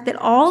the fact that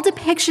all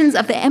depictions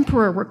of the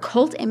emperor were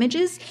cult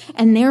images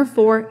and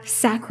therefore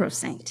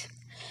sacrosanct.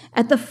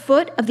 At the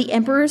foot of the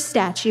emperor's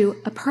statue,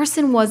 a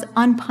person was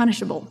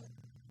unpunishable.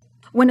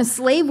 When a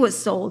slave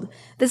was sold,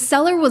 the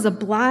seller was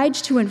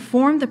obliged to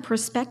inform the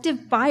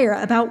prospective buyer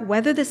about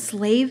whether the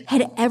slave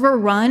had ever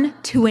run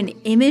to an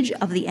image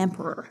of the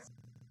emperor.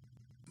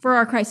 For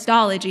our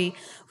Christology,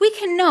 we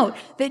can note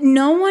that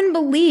no one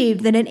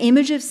believed that an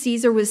image of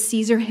Caesar was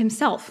Caesar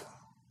himself,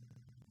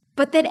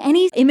 but that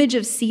any image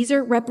of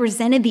Caesar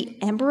represented the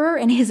emperor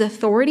and his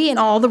authority in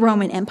all the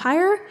Roman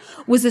Empire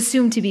was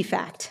assumed to be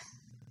fact.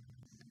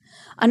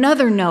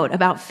 Another note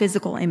about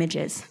physical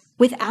images.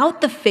 Without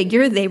the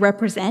figure they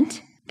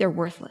represent, they're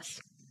worthless.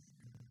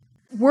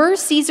 Were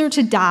Caesar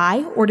to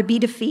die or to be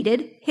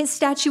defeated, his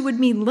statue would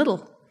mean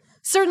little.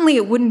 Certainly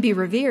it wouldn't be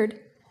revered.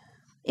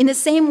 In the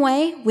same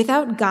way,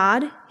 without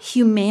God,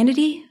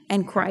 humanity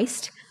and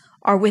Christ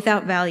are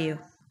without value.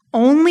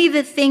 Only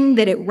the thing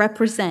that it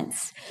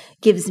represents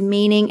gives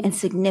meaning and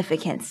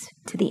significance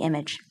to the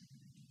image.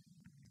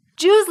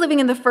 Jews living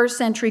in the first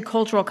century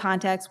cultural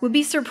context would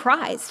be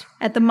surprised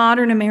at the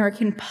modern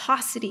American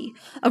paucity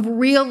of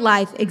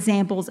real-life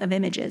examples of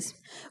images.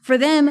 For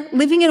them,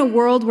 living in a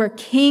world where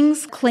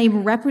kings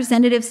claim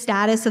representative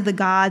status of the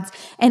gods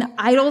and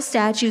idol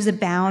statues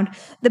abound,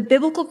 the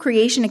biblical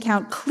creation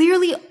account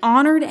clearly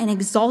honored and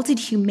exalted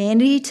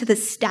humanity to the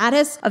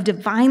status of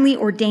divinely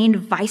ordained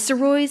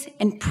viceroys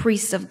and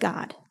priests of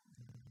God.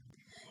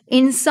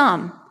 In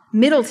sum,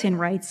 Middleton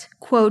writes,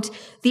 quote,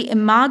 the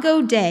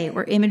imago Dei,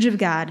 or image of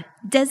God,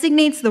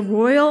 designates the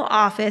royal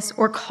office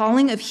or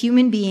calling of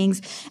human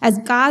beings as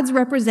God's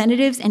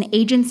representatives and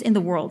agents in the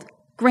world,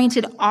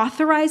 granted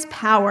authorized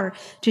power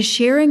to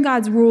share in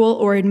God's rule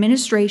or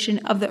administration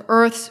of the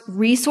earth's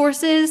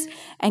resources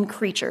and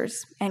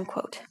creatures, end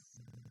quote.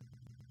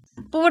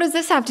 But what does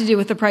this have to do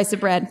with the price of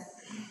bread?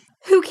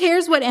 Who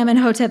cares what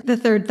Amenhotep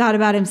III thought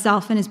about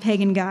himself and his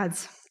pagan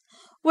gods?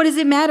 What does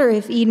it matter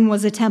if Eden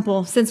was a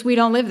temple, since we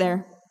don't live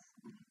there?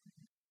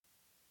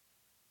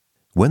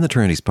 When the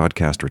Trinities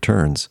podcast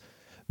returns,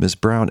 Ms.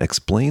 Brown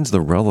explains the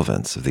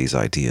relevance of these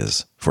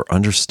ideas for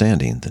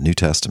understanding the New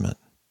Testament.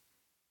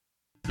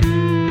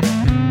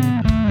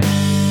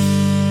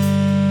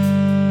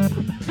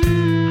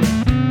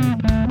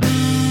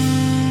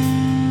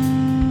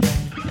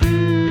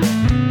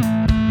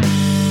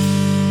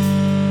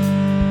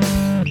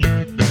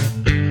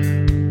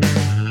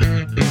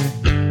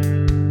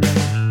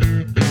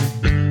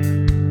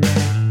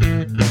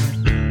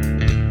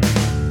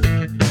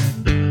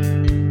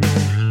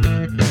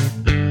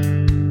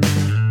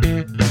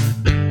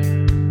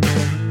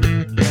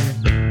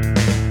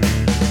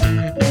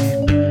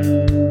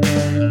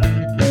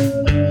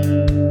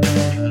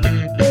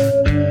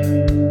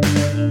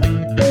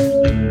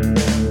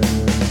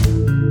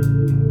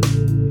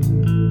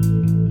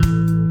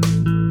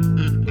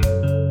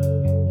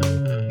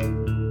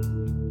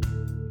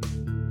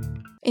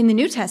 In the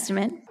New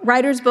Testament,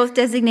 writers both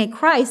designate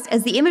Christ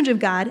as the image of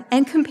God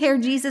and compare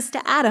Jesus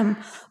to Adam,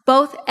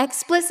 both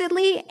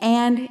explicitly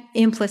and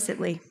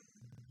implicitly.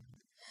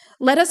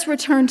 Let us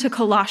return to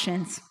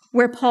Colossians,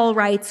 where Paul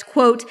writes,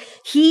 quote,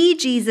 he,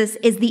 Jesus,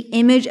 is the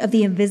image of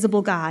the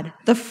invisible God,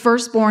 the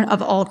firstborn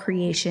of all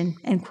creation,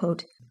 end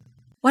quote.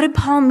 What did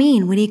Paul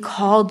mean when he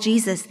called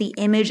Jesus the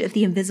image of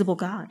the invisible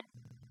God?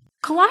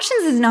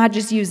 Colossians is not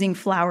just using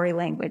flowery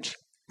language.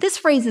 This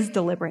phrase is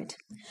deliberate.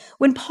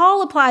 When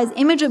Paul applies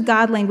image of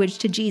God language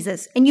to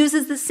Jesus and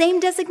uses the same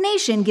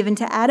designation given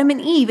to Adam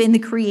and Eve in the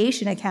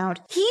creation account,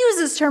 he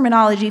uses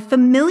terminology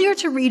familiar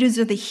to readers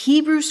of the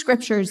Hebrew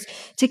scriptures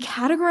to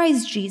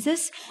categorize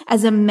Jesus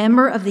as a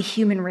member of the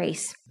human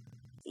race,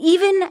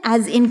 even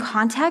as in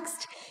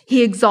context,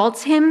 he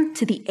exalts him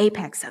to the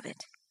apex of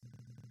it.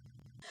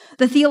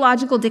 The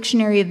Theological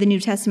Dictionary of the New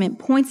Testament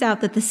points out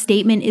that the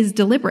statement is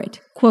deliberate.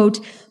 Quote,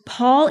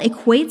 Paul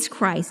equates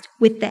Christ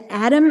with the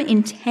Adam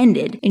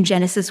intended in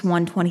Genesis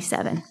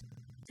 1:27.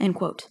 End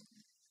quote.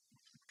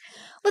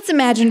 Let's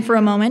imagine for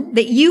a moment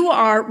that you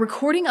are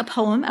recording a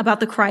poem about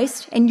the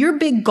Christ, and your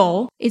big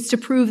goal is to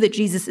prove that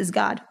Jesus is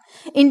God.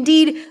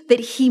 Indeed, that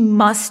he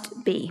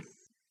must be.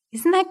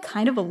 Isn't that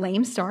kind of a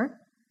lame start?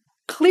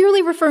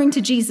 Clearly referring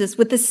to Jesus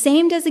with the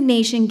same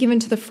designation given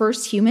to the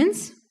first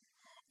humans,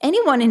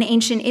 anyone in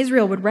ancient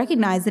Israel would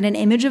recognize that an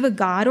image of a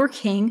god or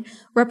king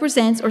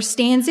represents or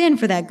stands in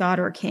for that god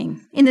or king.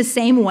 In the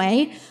same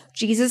way,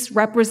 Jesus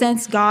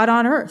represents God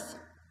on earth.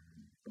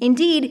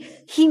 Indeed,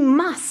 he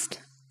must.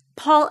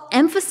 Paul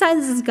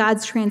emphasizes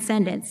God's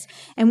transcendence,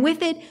 and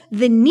with it,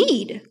 the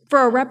need for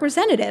a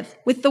representative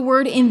with the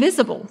word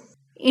invisible.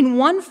 In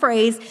one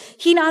phrase,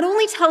 he not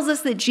only tells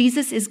us that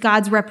Jesus is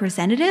God's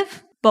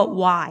representative, but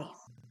why.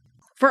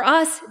 For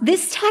us,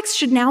 this text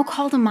should now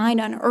call to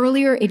mind an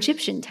earlier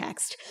Egyptian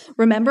text.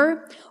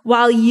 Remember,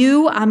 while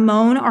you,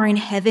 Ammon, are in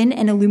heaven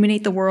and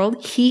illuminate the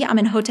world, he,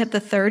 Amenhotep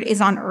III, is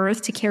on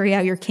earth to carry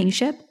out your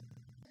kingship.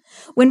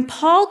 When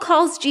Paul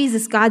calls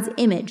Jesus God's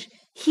image,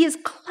 he is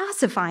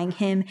classifying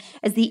him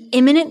as the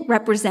immanent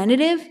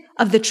representative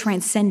of the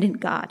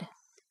transcendent God.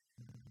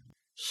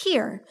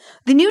 Here,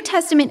 the New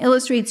Testament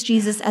illustrates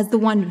Jesus as the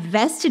one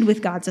vested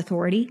with God's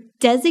authority,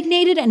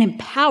 designated and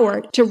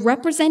empowered to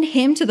represent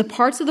him to the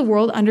parts of the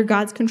world under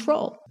God's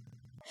control.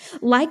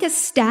 Like a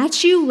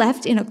statue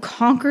left in a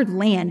conquered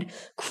land,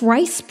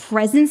 Christ's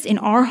presence in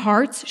our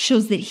hearts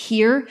shows that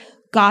here,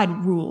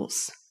 God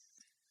rules.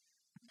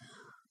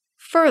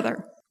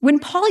 Further, when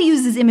Paul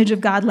uses image of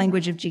God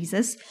language of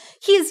Jesus,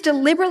 he is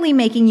deliberately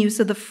making use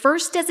of the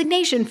first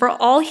designation for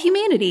all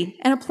humanity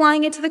and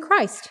applying it to the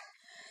Christ.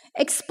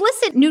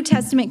 Explicit New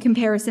Testament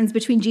comparisons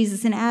between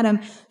Jesus and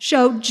Adam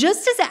show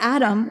just as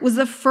Adam was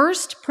the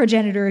first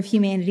progenitor of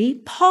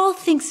humanity, Paul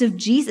thinks of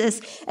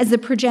Jesus as the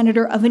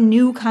progenitor of a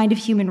new kind of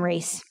human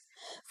race.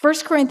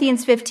 1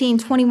 Corinthians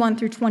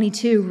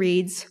 15:21-22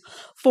 reads,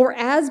 For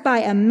as by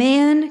a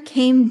man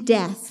came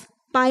death,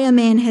 by a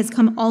man has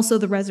come also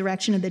the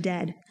resurrection of the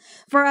dead.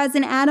 For as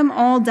in Adam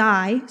all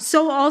die,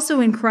 so also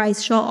in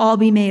Christ shall all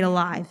be made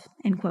alive.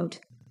 End quote.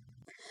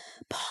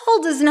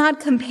 Paul does not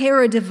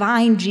compare a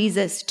divine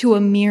Jesus to a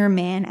mere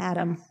man,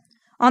 Adam.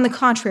 On the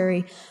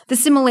contrary, the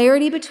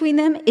similarity between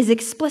them is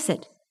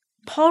explicit.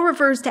 Paul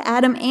refers to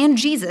Adam and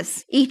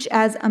Jesus, each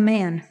as a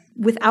man,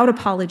 without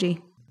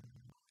apology.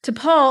 To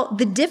Paul,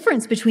 the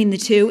difference between the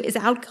two is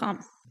outcome.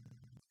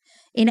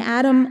 In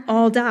Adam,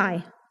 all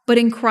die, but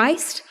in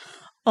Christ,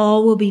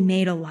 all will be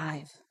made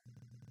alive.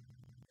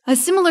 A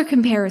similar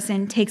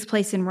comparison takes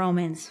place in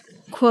Romans.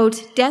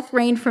 Quote, Death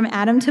reigned from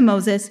Adam to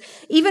Moses,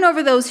 even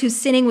over those whose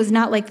sinning was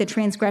not like the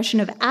transgression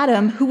of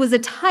Adam, who was a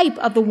type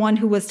of the one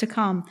who was to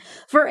come.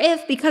 For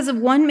if, because of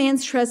one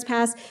man's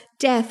trespass,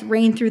 death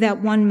reigned through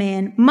that one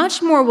man,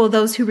 much more will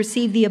those who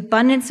receive the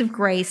abundance of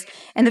grace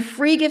and the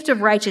free gift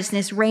of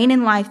righteousness reign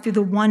in life through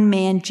the one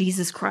man,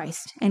 Jesus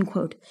Christ. End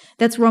quote.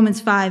 That's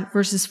Romans 5,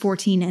 verses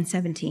 14 and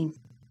 17.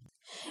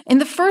 In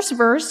the first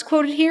verse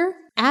quoted here,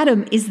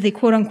 Adam is the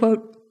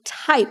quote-unquote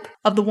type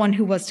of the one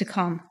who was to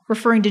come,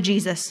 referring to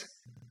Jesus.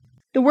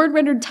 The word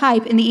rendered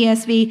type in the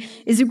ESV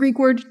is the Greek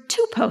word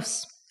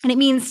tupos, and it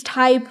means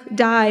type,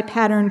 dye,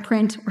 pattern,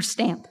 print, or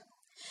stamp.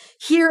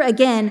 Here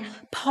again,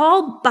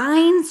 Paul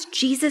binds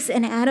Jesus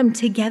and Adam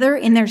together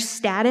in their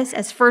status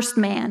as first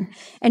man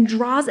and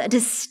draws a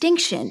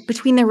distinction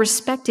between their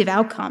respective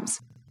outcomes.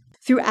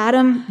 Through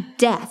Adam,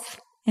 death,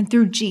 and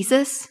through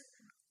Jesus,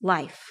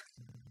 life.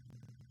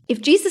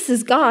 If Jesus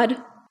is God,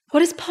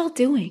 what is Paul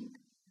doing?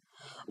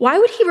 Why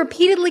would he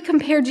repeatedly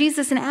compare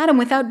Jesus and Adam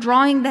without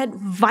drawing that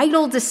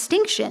vital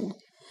distinction?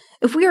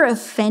 If we are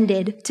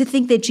offended to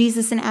think that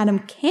Jesus and Adam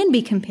can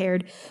be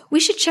compared, we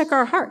should check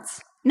our hearts,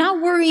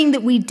 not worrying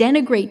that we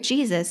denigrate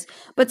Jesus,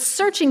 but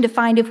searching to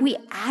find if we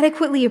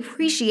adequately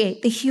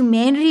appreciate the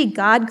humanity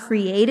God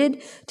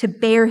created to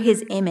bear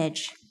his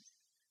image.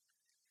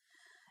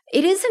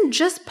 It isn't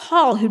just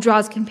Paul who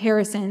draws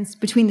comparisons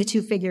between the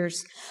two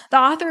figures. The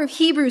author of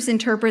Hebrews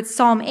interprets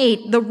Psalm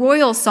 8, the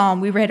royal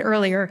psalm we read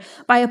earlier,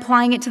 by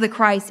applying it to the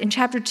Christ in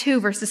chapter 2,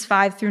 verses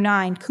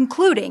 5-9,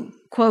 concluding,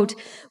 quote,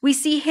 We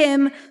see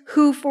him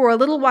who for a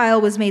little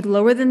while was made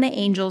lower than the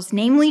angels,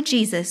 namely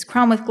Jesus,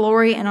 crowned with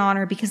glory and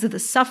honor because of the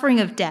suffering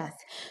of death,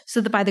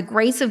 so that by the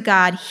grace of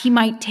God he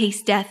might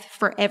taste death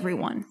for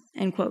everyone,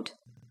 end quote.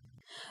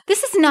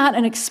 This is not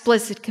an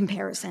explicit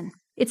comparison.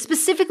 It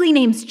specifically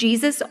names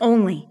Jesus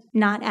only,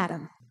 not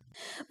Adam.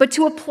 But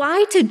to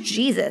apply to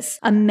Jesus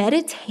a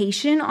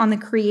meditation on the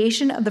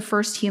creation of the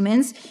first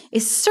humans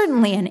is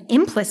certainly an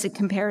implicit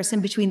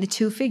comparison between the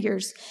two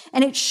figures,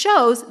 and it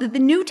shows that the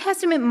New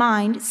Testament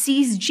mind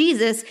sees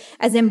Jesus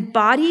as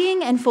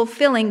embodying and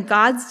fulfilling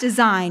God's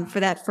design for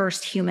that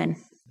first human.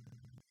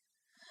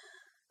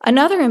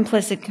 Another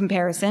implicit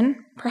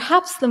comparison,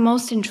 perhaps the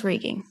most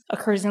intriguing,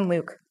 occurs in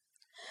Luke.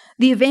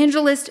 The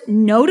evangelist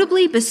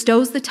notably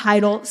bestows the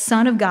title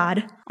Son of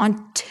God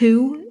on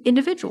two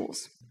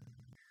individuals.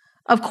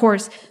 Of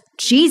course,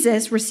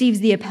 Jesus receives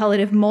the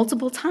appellative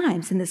multiple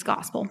times in this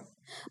gospel,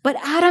 but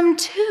Adam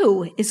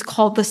too is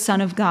called the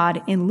Son of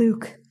God in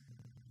Luke.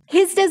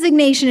 His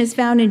designation is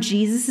found in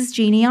Jesus'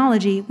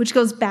 genealogy, which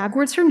goes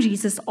backwards from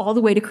Jesus all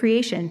the way to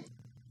creation.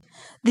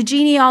 The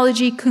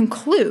genealogy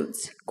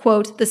concludes,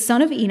 quote, the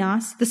son of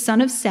Enos, the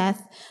son of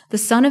Seth, the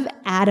son of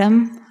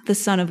Adam, the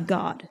son of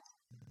God.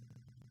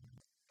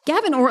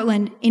 Gavin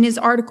Ortland, in his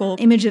article,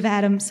 Image of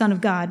Adam, Son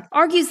of God,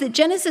 argues that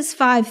Genesis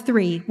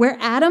 5:3, where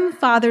Adam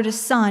fathered a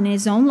son in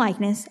his own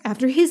likeness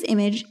after his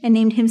image and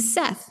named him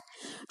Seth,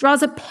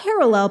 draws a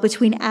parallel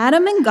between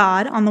Adam and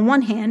God on the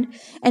one hand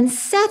and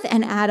Seth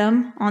and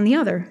Adam on the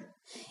other.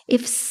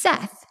 If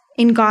Seth,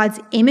 in God's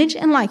image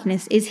and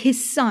likeness, is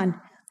his son,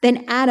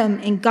 then Adam,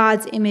 in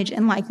God's image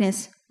and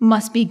likeness,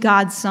 must be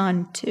God's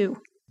son too.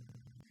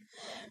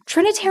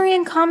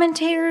 Trinitarian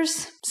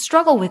commentators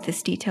struggle with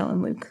this detail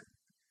in Luke.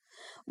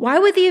 Why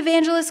would the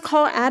evangelist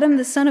call Adam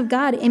the Son of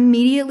God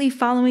immediately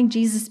following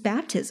Jesus'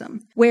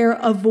 baptism, where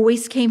a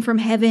voice came from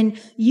heaven,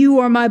 "You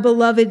are my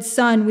beloved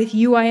Son, with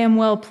you I am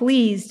well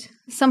pleased,"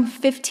 some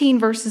 15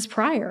 verses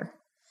prior?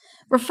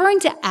 Referring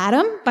to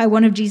Adam by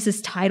one of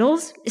Jesus'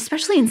 titles,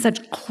 especially in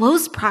such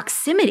close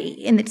proximity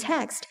in the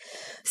text,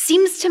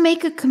 seems to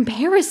make a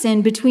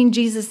comparison between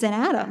Jesus and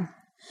Adam.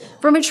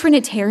 From a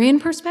Trinitarian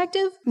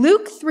perspective,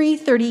 Luke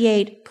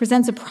 3:38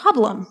 presents a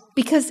problem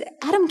because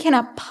Adam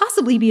cannot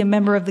possibly be a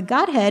member of the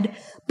Godhead,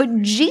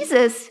 but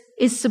Jesus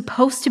is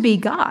supposed to be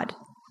God.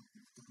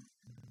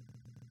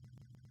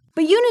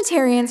 But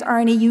Unitarians are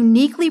in a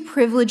uniquely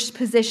privileged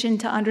position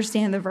to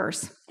understand the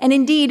verse. And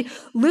indeed,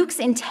 Luke's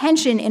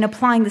intention in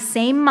applying the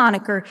same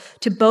moniker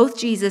to both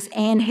Jesus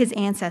and his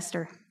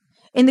ancestor.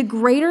 In the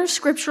greater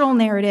scriptural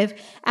narrative,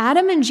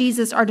 Adam and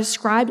Jesus are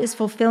described as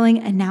fulfilling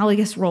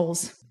analogous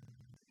roles.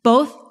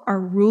 Both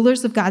are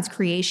rulers of God's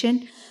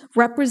creation,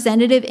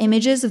 representative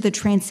images of the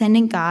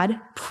transcendent God,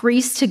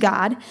 priests to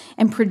God,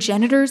 and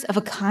progenitors of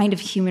a kind of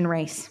human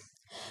race.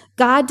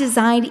 God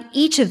designed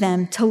each of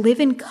them to live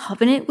in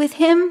covenant with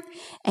him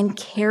and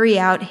carry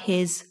out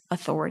his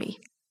authority.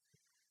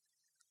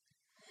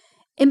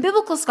 In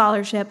biblical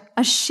scholarship,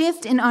 a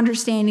shift in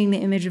understanding the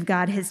image of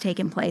God has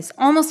taken place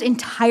almost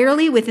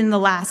entirely within the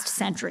last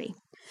century.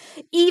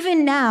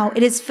 Even now,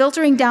 it is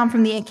filtering down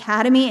from the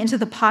academy into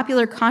the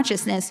popular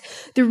consciousness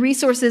through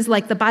resources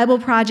like the Bible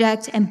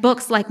Project and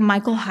books like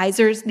Michael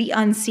Heiser's The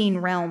Unseen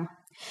Realm.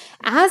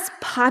 As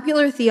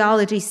popular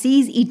theology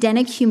sees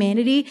Edenic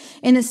humanity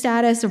in the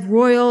status of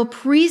royal,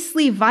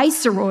 priestly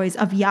viceroys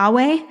of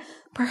Yahweh,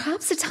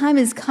 perhaps a time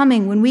is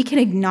coming when we can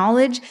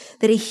acknowledge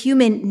that a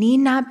human need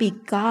not be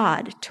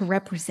God to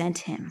represent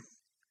him.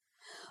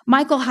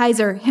 Michael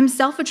Heiser,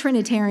 himself a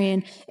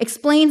Trinitarian,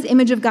 explains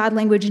image of God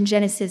language in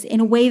Genesis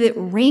in a way that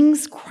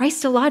rings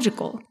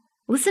Christological.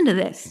 Listen to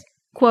this.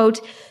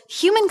 Quote,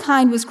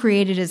 "Humankind was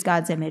created as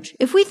God's image.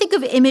 If we think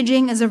of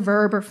imaging as a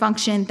verb or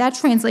function, that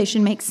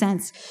translation makes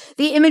sense.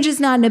 The image is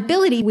not an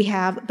ability we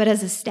have, but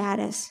as a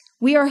status.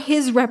 We are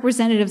his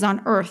representatives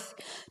on earth.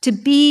 To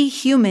be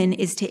human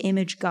is to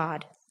image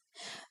God."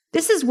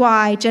 This is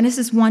why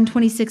Genesis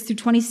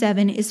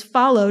 1:26-27 is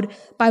followed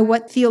by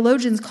what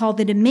theologians call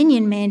the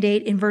dominion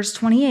mandate in verse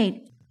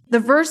 28. The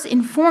verse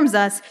informs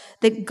us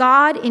that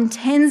God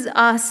intends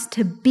us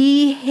to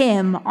be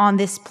him on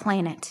this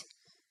planet.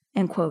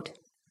 End quote.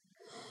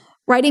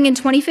 Writing in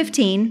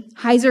 2015,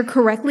 Heiser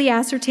correctly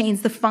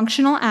ascertains the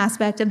functional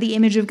aspect of the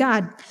image of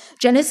God.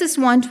 Genesis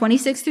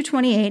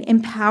 1:26-28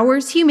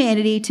 empowers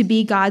humanity to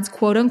be God's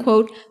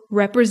quote-unquote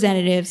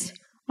representatives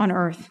on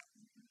earth.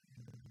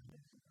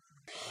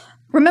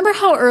 Remember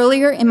how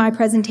earlier in my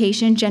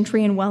presentation,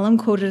 Gentry and Wellham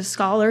quoted a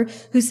scholar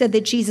who said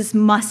that Jesus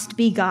must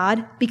be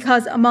God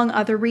because, among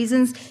other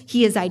reasons,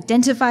 he is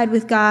identified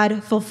with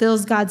God,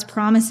 fulfills God's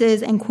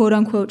promises, and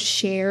quote-unquote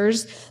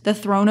shares the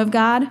throne of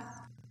God?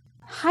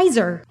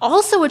 Heiser,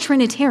 also a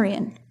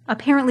Trinitarian,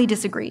 apparently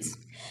disagrees.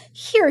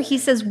 Here he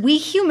says we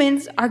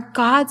humans are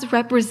God's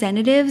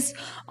representatives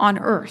on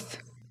earth.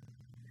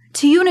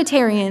 To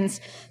Unitarians,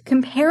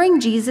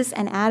 comparing Jesus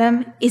and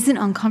Adam isn't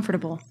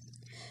uncomfortable.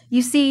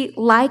 You see,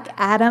 like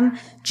Adam,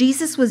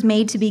 Jesus was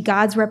made to be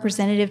God's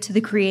representative to the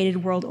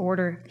created world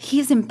order. He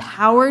is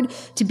empowered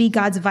to be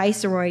God's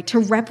viceroy, to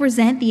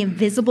represent the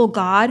invisible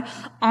God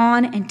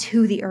on and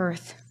to the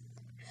earth.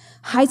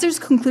 Heiser's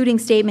concluding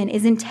statement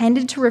is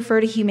intended to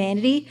refer to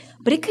humanity,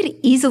 but it could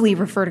easily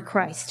refer to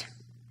Christ.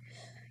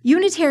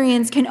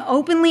 Unitarians can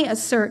openly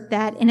assert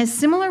that in a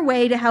similar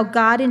way to how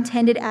God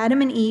intended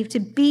Adam and Eve to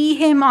be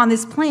him on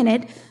this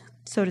planet,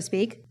 so to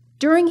speak,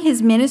 during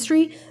his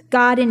ministry,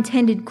 God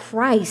intended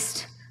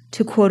Christ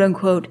to quote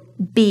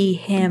unquote be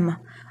him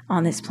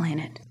on this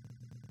planet.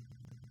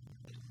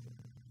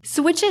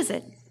 So which is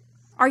it?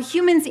 Are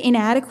humans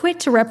inadequate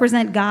to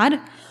represent God,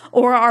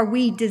 or are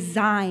we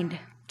designed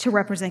to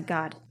represent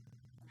God?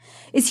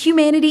 Is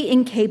humanity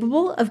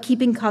incapable of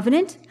keeping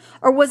covenant,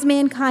 or was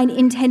mankind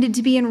intended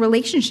to be in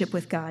relationship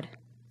with God?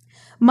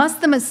 Must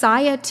the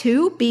Messiah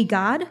too be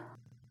God?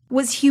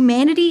 Was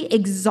humanity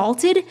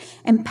exalted,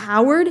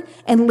 empowered,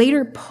 and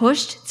later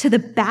pushed to the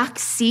back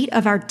seat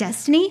of our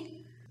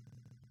destiny?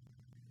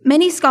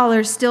 Many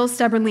scholars still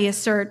stubbornly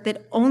assert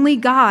that only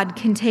God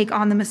can take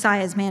on the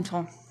Messiah's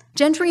mantle.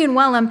 Gentry and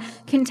Wellum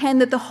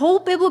contend that the whole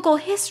biblical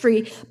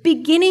history,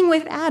 beginning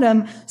with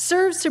Adam,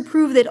 serves to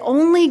prove that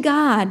only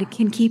God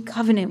can keep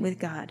covenant with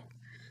God.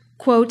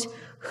 Quote,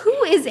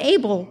 who is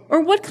able,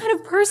 or what kind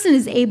of person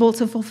is able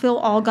to fulfill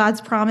all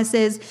God's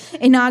promises,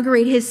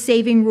 inaugurate his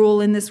saving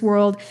rule in this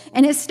world,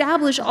 and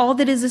establish all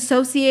that is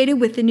associated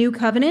with the new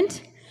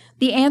covenant?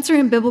 The answer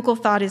in biblical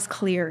thought is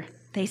clear,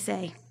 they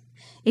say.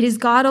 It is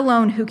God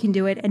alone who can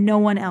do it, and no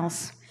one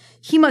else.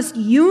 He must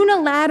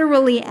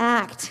unilaterally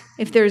act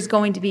if there is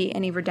going to be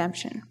any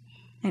redemption,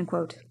 end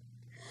quote.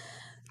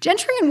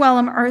 Gentry and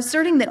Wellum are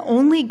asserting that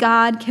only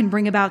God can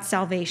bring about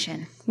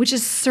salvation, which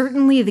is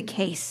certainly the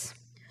case.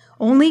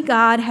 Only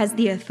God has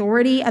the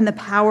authority and the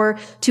power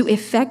to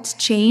effect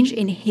change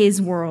in his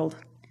world.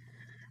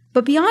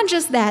 But beyond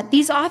just that,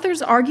 these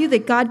authors argue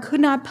that God could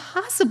not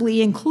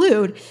possibly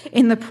include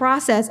in the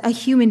process a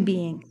human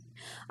being.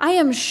 I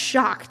am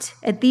shocked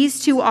at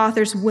these two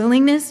authors'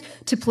 willingness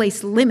to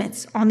place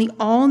limits on the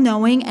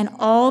all-knowing and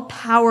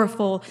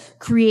all-powerful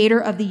creator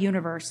of the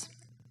universe.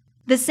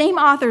 The same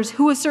authors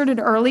who asserted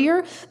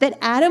earlier that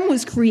Adam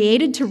was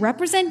created to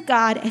represent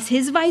God as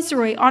his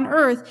viceroy on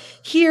earth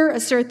here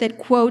assert that,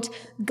 quote,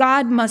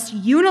 God must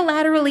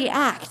unilaterally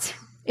act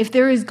if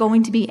there is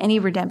going to be any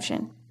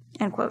redemption,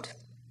 end quote.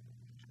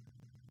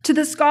 To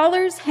the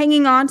scholars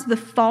hanging on to the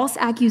false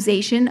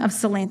accusation of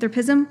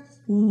philanthropism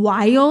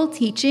while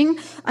teaching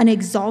an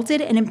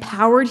exalted and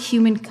empowered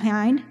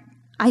humankind,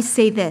 I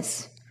say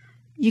this: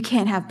 you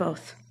can't have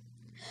both.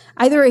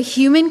 Either a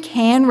human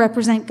can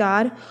represent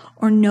God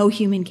or no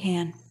human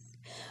can.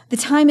 The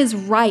time is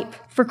ripe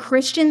for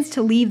Christians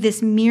to leave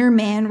this mere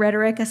man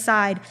rhetoric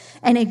aside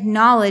and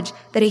acknowledge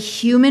that a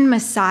human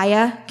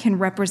Messiah can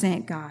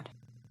represent God.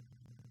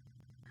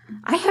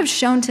 I have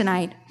shown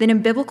tonight that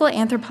in biblical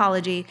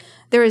anthropology,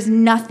 there is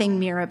nothing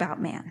mere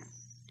about man.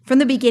 From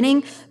the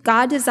beginning,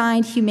 God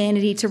designed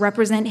humanity to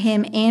represent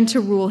him and to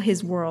rule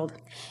his world.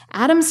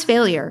 Adam's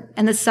failure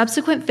and the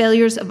subsequent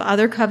failures of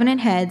other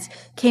covenant heads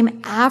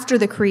came after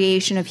the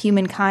creation of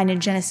humankind in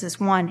Genesis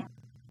 1.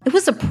 It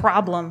was a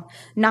problem,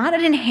 not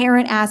an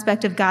inherent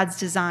aspect of God's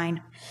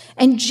design.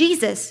 And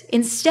Jesus,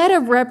 instead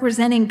of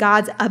representing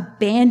God's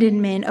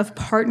abandonment of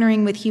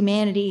partnering with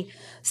humanity,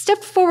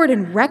 stepped forward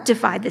and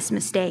rectified this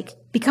mistake,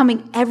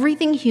 becoming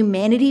everything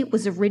humanity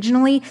was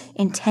originally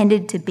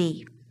intended to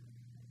be.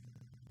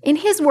 In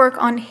his work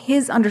on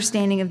his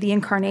understanding of the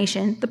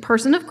incarnation, the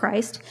person of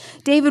Christ,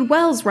 David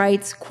Wells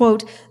writes,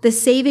 quote, the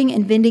saving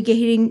and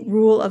vindicating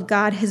rule of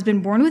God has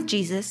been born with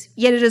Jesus,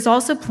 yet it is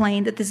also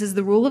plain that this is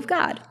the rule of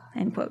God,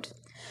 end quote.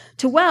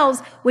 To Wells,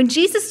 when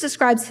Jesus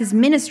describes his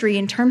ministry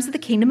in terms of the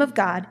kingdom of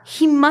God,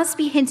 he must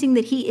be hinting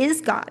that he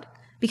is God,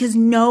 because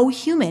no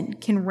human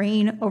can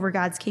reign over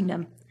God's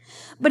kingdom.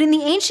 But in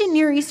the ancient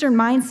Near Eastern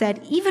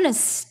mindset, even a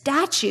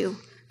statue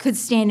could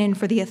stand in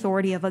for the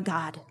authority of a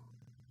god.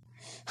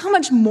 How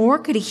much more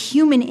could a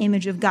human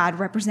image of God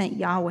represent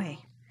Yahweh?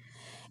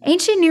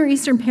 Ancient Near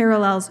Eastern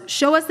parallels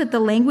show us that the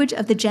language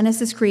of the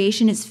Genesis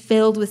creation is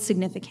filled with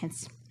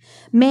significance.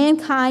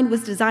 Mankind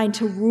was designed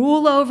to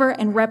rule over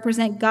and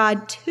represent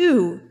God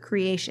to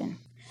creation.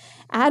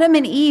 Adam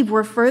and Eve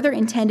were further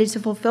intended to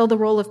fulfill the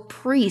role of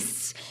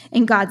priests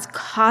in God's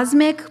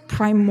cosmic,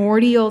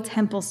 primordial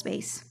temple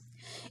space.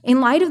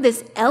 In light of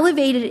this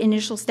elevated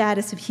initial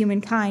status of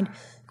humankind,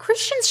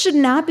 Christians should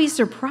not be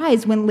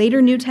surprised when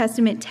later New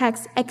Testament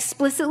texts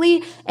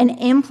explicitly and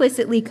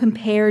implicitly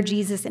compare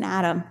Jesus and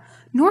Adam,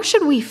 nor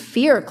should we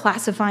fear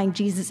classifying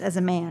Jesus as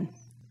a man.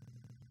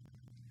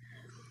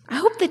 I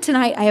hope that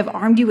tonight I have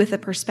armed you with a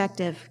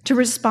perspective to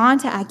respond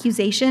to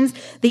accusations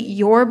that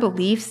your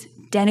beliefs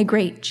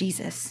denigrate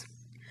Jesus.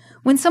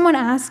 When someone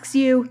asks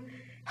you,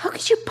 how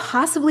could you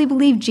possibly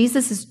believe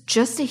Jesus is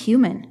just a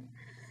human?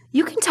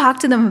 You can talk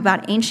to them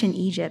about ancient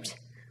Egypt,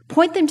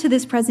 point them to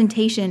this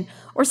presentation,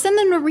 or send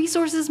them to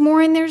resources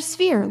more in their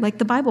sphere, like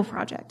the Bible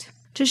Project,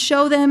 to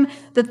show them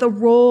that the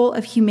role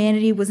of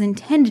humanity was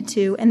intended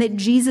to and that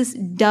Jesus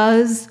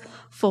does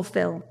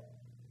fulfill.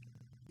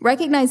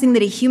 Recognizing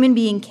that a human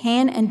being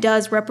can and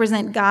does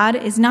represent God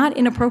is not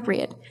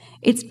inappropriate.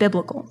 It's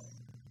biblical.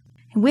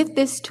 And with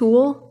this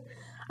tool,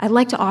 I'd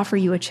like to offer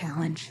you a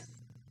challenge.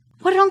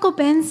 What did Uncle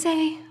Ben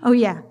say? Oh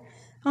yeah,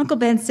 Uncle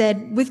Ben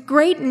said, with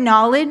great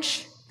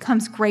knowledge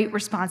comes great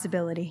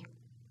responsibility.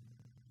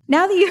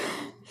 Now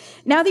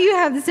that you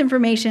have this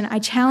information, I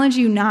challenge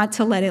you not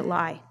to let it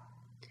lie.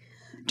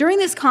 During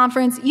this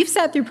conference, you've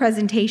sat through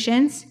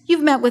presentations,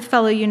 you've met with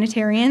fellow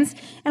Unitarians,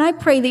 and I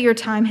pray that your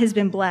time has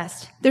been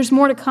blessed. There's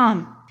more to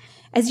come.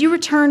 As you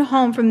return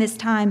home from this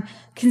time,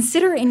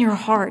 consider in your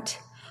heart,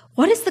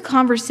 what is the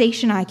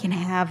conversation I can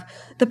have,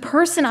 the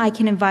person I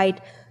can invite,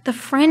 the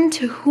friend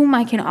to whom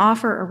I can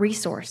offer a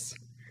resource?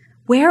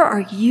 Where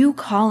are you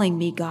calling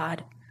me,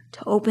 God,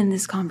 to open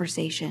this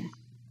conversation?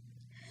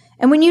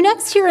 And when you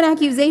next hear an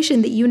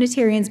accusation that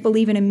Unitarians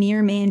believe in a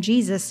mere man,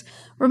 Jesus,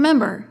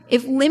 remember,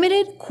 if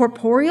limited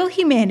corporeal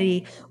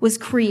humanity was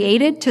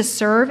created to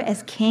serve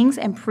as kings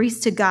and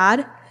priests to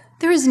God,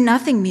 there is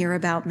nothing mere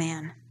about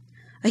man.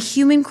 A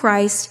human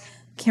Christ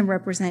can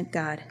represent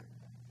God.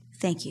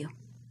 Thank you.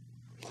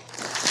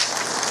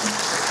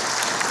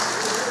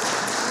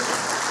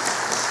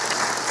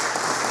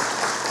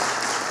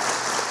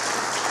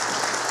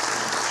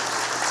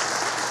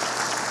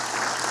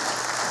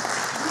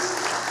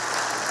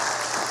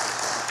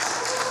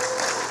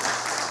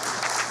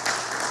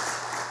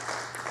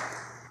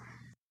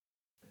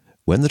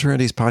 When the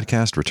Trinities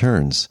podcast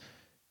returns,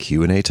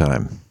 Q&A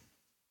time.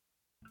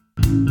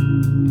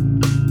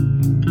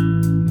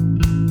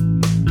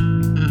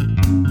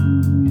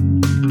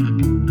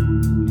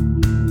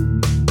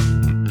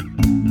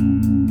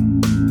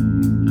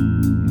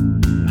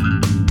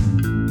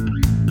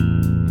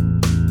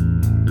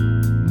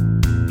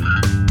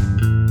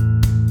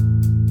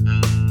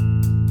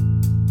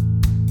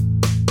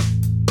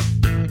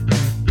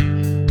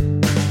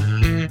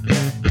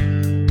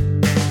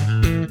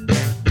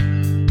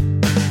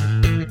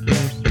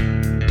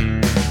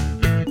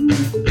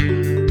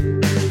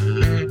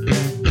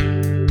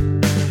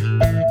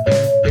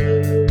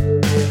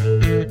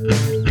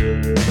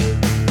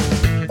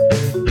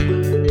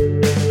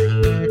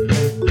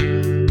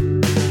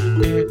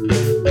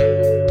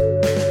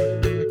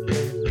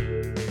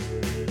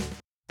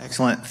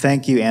 Excellent.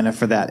 Thank you, Anna,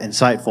 for that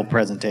insightful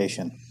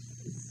presentation.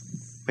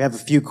 We have a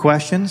few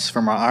questions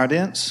from our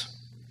audience.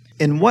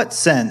 In what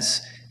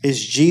sense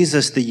is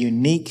Jesus the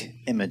unique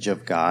image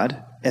of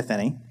God, if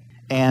any?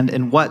 And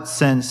in what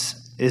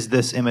sense is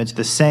this image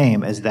the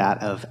same as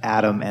that of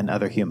Adam and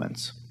other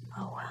humans?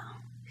 Oh,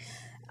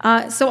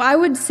 wow. So I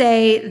would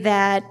say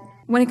that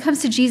when it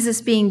comes to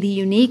Jesus being the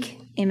unique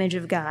image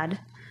of God,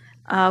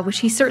 which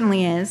he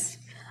certainly is,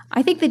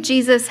 I think that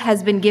Jesus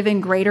has been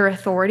given greater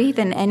authority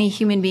than any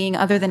human being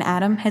other than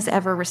Adam has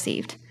ever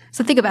received.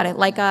 So think about it.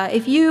 Like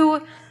if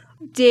you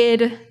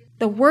did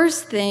the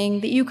worst thing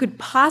that you could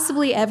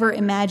possibly ever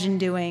imagine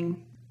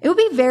doing, it would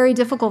be very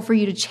difficult for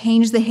you to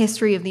change the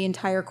history of the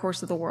entire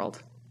course of the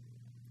world.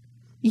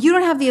 You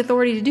don't have the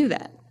authority to do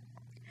that.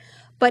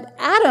 But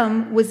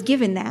Adam was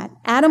given that.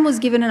 Adam was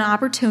given an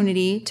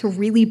opportunity to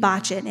really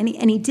botch it, and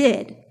he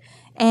did,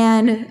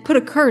 and put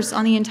a curse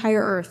on the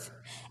entire earth.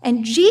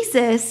 And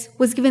Jesus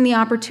was given the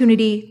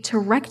opportunity to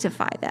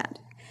rectify that,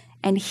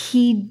 and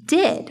he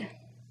did.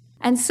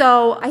 And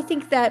so I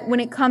think that when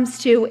it comes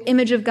to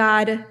image of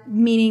God,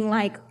 meaning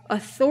like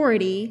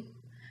authority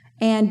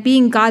and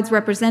being God's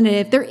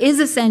representative, there is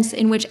a sense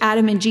in which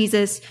Adam and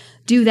Jesus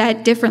do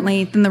that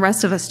differently than the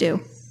rest of us do.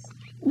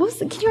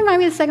 Can you remind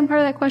me of the second part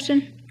of that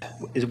question?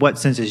 In what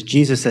sense is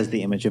Jesus as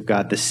the image of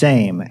God the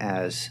same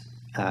as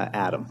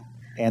Adam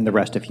and the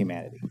rest of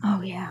humanity?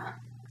 Oh, yeah.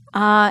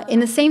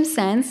 In the same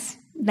sense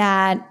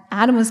that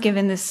Adam was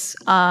given this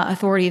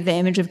authority of the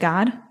image of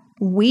God,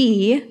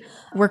 we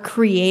were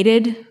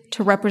created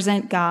to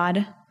represent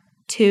God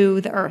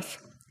to the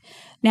earth.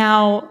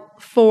 Now,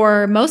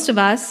 for most of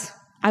us,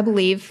 I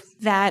believe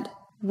that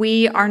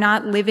we are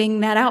not living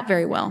that out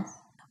very well.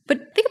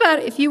 But think about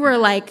if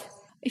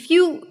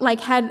you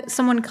had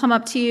someone come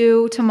up to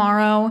you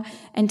tomorrow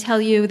and tell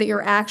you that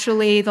you're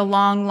actually the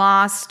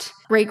long-lost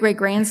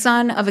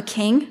great-great-grandson of a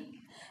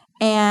king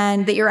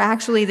and that you're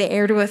actually the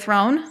heir to a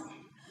throne,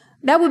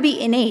 that would be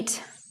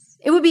innate.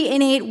 It would be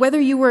innate whether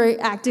you were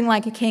acting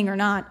like a king or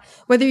not,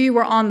 whether you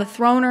were on the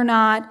throne or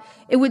not.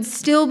 It would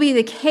still be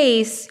the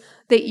case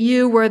that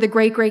you were the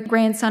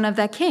great-great-grandson of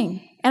that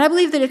king. And I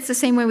believe that it's the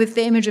same way with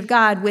the image of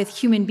God with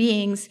human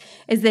beings,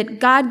 is that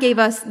God gave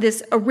us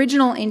this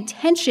original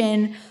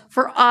intention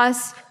for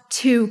us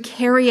to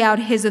carry out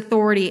his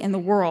authority in the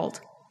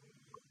world.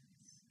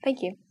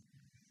 Thank you.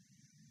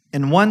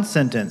 In one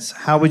sentence,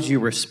 how would you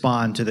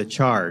respond to the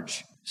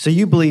charge? So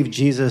you believe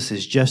Jesus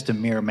is just a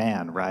mere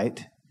man,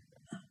 right?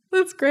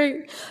 That's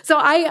great. So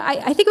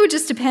I think it would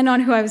just depend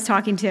on who I was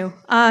talking to.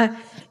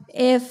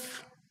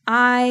 If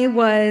I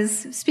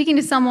was speaking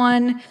to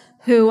someone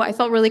who I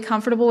felt really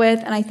comfortable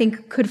with and I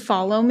think could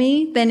follow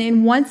me, then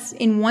in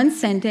one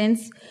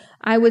sentence,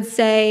 I would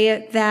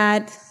say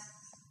that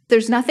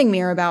there's nothing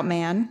mere about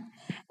man.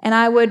 And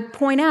I would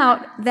point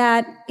out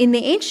that in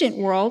the ancient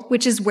world,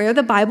 which is where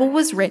the Bible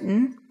was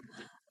written,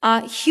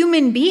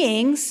 human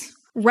beings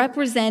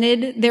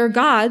represented their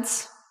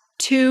gods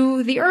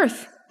to the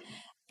earth.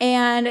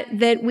 And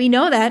that we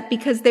know that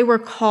because they were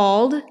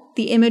called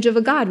the image of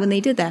a god when they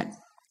did that.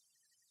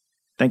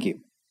 Thank you.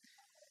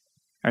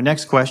 Our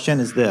next question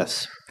is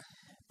this.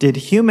 Did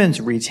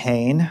humans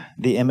retain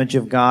the image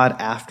of God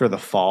after the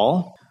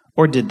fall,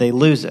 or did they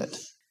lose it?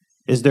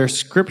 Is there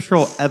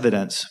scriptural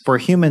evidence for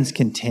humans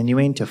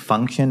continuing to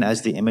function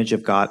as the image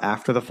of God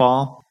after the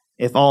fall?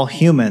 if all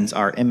humans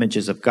are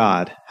images of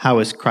God, how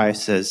is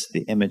Christ as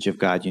the image of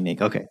God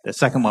unique? Okay, the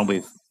second one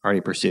we've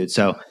already pursued.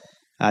 So,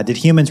 did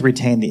humans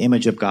retain the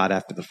image of God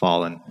after the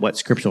fall, and what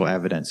scriptural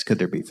evidence could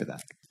there be for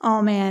that?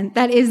 Oh man,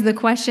 that is the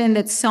question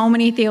that so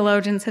many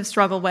theologians have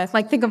struggled with.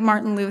 Like, think of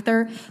Martin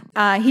Luther.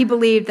 He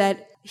believed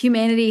that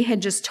humanity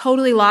had just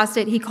totally lost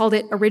it. He called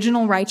it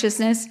original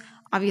righteousness,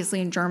 obviously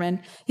in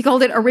German. He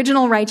called it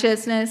original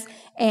righteousness,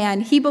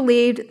 and he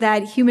believed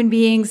that human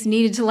beings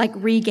needed to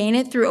regain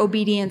it through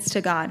obedience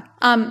to God.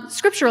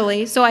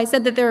 Scripturally, so I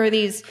said that there are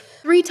these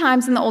 3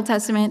 times in the Old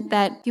Testament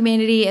that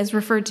humanity is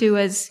referred to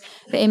as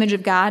the image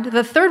of God.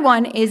 The third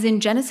one is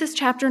in Genesis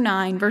chapter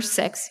 9, verse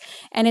 6,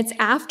 and it's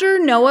after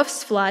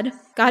Noah's flood.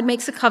 God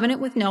makes a covenant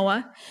with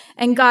Noah,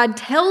 and God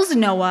tells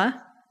Noah,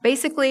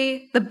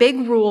 basically, the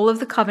big rule of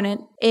the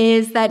covenant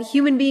is that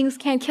human beings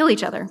can't kill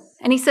each other.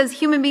 And he says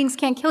human beings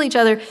can't kill each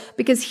other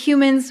because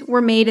humans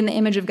were made in the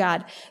image of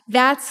God.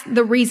 That's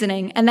the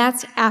reasoning, and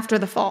that's after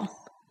the fall.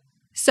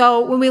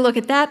 So when we look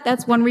at that,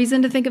 that's one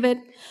reason to think of it.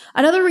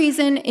 Another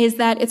reason is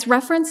that it's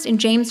referenced in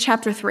James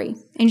chapter 3.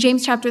 In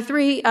James chapter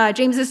 3,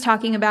 James is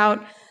talking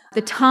about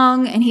the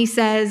tongue, and he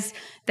says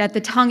that the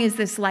tongue is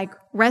this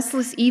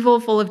restless evil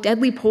full of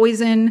deadly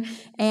poison,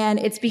 and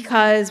it's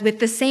because with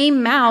the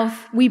same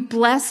mouth we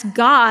bless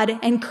God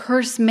and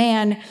curse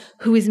man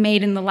who is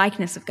made in the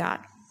likeness of God.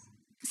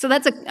 So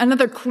that's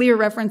another clear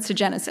reference to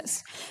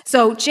Genesis.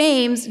 So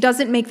James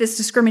doesn't make this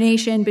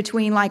discrimination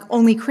between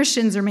only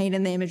Christians are made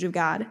in the image of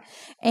God.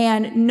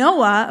 And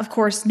Noah, of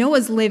course,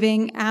 Noah's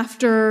living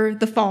after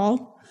the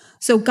fall.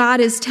 So God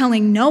is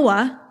telling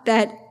Noah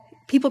that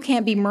people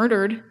can't be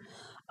murdered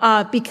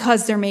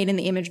because they're made in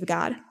the image of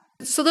God.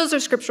 So those are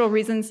scriptural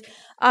reasons.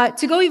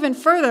 To go even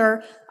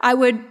further, I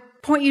would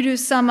point you to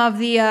some of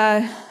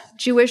the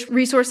Jewish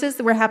resources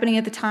that were happening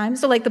at the time.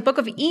 So the book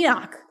of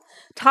Enoch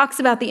talks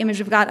about the image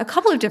of God a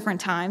couple of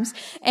different times.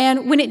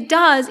 And when it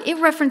does, it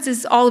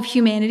references all of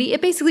humanity.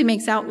 It basically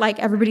makes out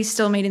everybody's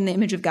still made in the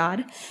image of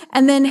God.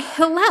 And then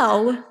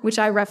Hillel, which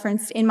I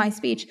referenced in my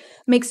speech,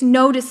 makes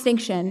no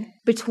distinction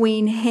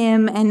between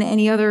him and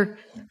any other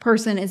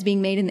person as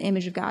being made in the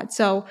image of God.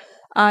 So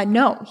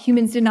no,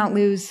 humans did not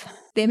lose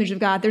the image of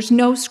God. There's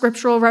no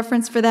scriptural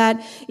reference for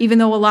that, even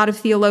though a lot of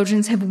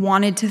theologians have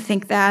wanted to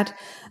think that.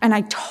 And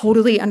I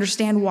totally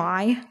understand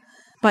why.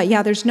 But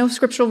yeah, there's no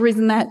scriptural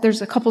reason that. There's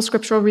a couple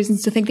scriptural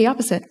reasons to think the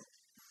opposite.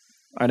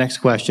 Our next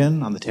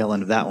question, on the tail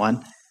end of that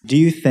one, do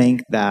you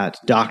think that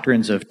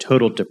doctrines of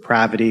total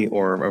depravity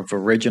or of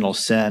original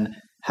sin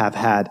have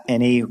had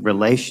any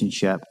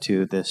relationship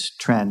to this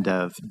trend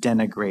of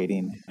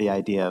denigrating the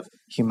idea of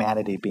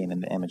humanity being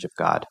in the image of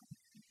God?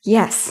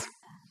 Yes.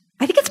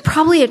 I think it's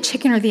probably a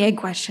chicken or the egg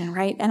question,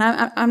 right? And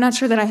I'm not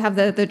sure that I have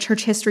the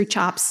church history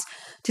chops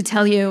to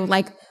tell you,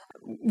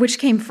 which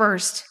came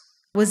first.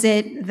 Was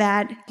it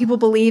that people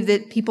believed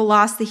that people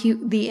lost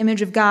the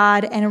image of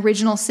God and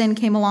original sin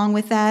came along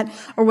with that?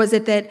 Or was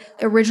it that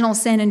original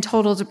sin and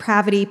total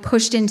depravity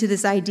pushed into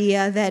this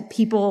idea that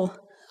people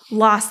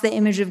lost the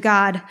image of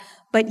God?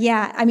 But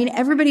yeah,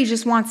 everybody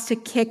just wants to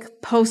kick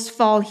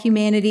post-fall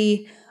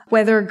humanity,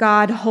 whether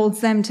God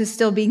holds them to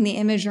still being the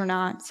image or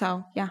not.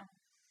 So yeah.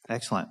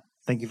 Excellent.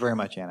 Thank you very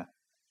much, Anna.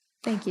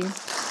 Thank you.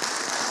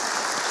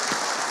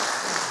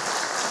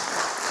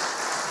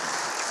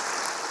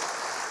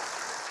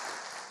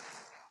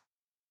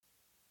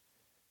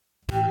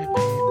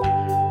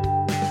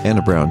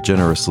 Anna Brown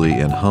generously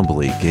and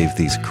humbly gave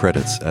these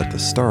credits at the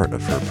start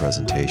of her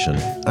presentation.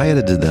 I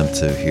edited them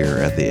to here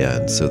at the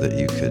end so that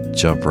you could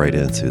jump right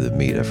into the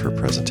meat of her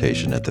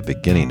presentation at the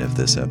beginning of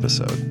this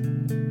episode.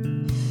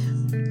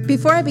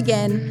 Before I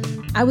begin,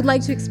 I would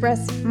like to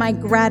express my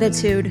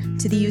gratitude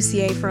to the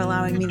UCA for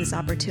allowing me this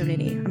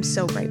opportunity. I'm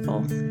so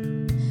grateful.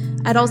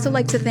 I'd also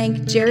like to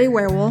thank Jerry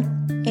Werewell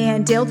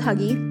and Dale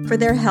Tuggy for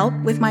their help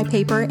with my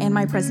paper and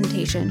my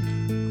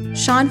presentation.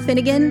 Sean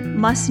Finnegan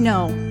must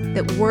know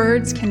that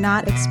words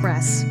cannot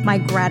express my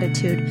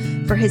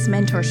gratitude for his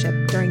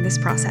mentorship during this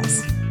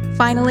process.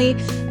 Finally,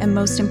 and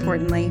most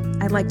importantly,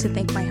 I'd like to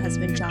thank my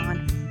husband,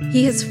 John.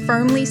 He has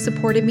firmly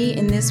supported me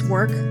in this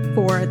work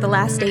for the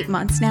last 8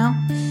 months now.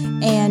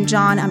 And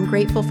John, I'm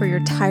grateful for your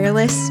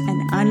tireless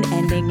and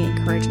unending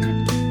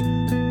encouragement.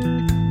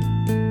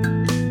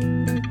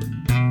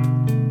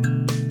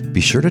 Be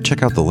sure to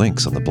check out the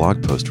links on the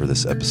blog post for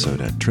this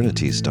episode at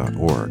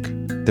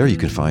trinities.org. There you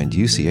can find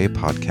UCA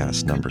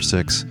podcast number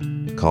 6,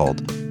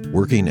 called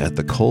Working at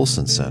the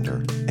Colson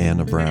Center,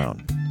 Anna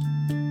Brown.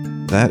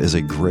 That is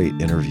a great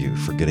interview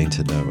for getting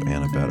to know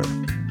Anna better,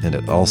 and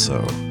it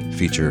also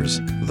features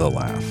The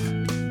Laugh.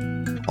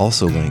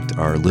 Also linked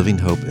are Living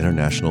Hope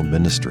International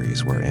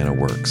Ministries, where Anna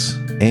works,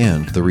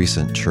 and the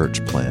recent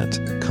church plant,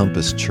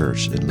 Compass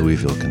Church in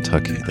Louisville,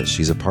 Kentucky, that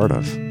she's a part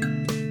of.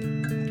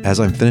 As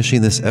I'm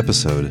finishing this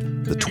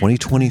episode, the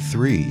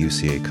 2023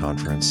 UCA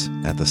conference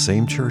at the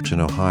same church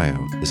in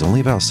Ohio is only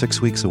about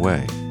 6 weeks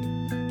away.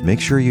 Make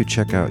sure you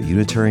check out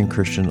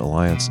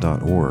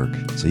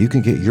UnitarianChristianAlliance.org so you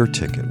can get your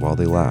ticket while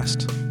they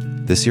last.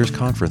 This year's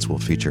conference will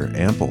feature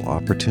ample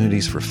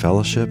opportunities for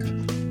fellowship,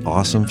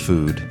 awesome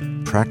food,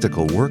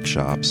 practical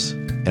workshops,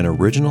 and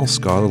original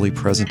scholarly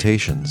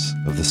presentations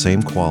of the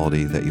same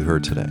quality that you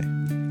heard today.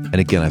 And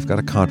again, I've got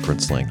a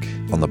conference link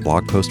on the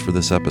blog post for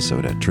this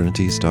episode at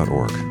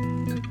trinities.org.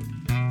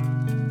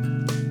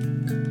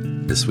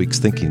 This week's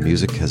thinking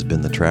music has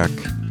been the track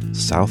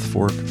South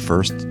Fork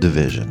 1st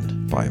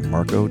Division by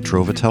Marco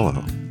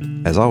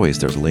Trovatello. As always,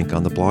 there's a link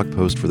on the blog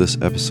post for this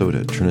episode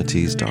at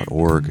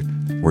trinities.org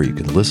where you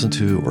can listen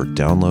to or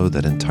download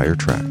that entire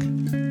track.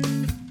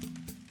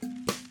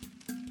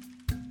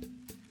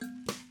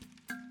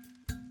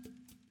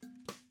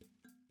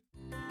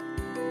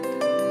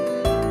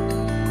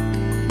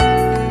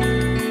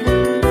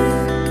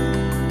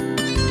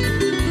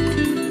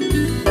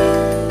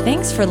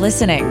 Thanks for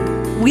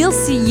listening. We'll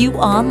see you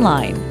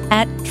online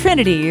at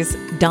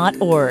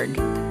trinities.org.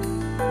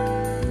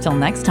 Till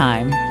next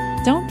time,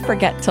 don't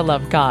forget to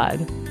love God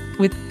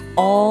with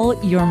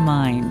all your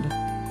mind.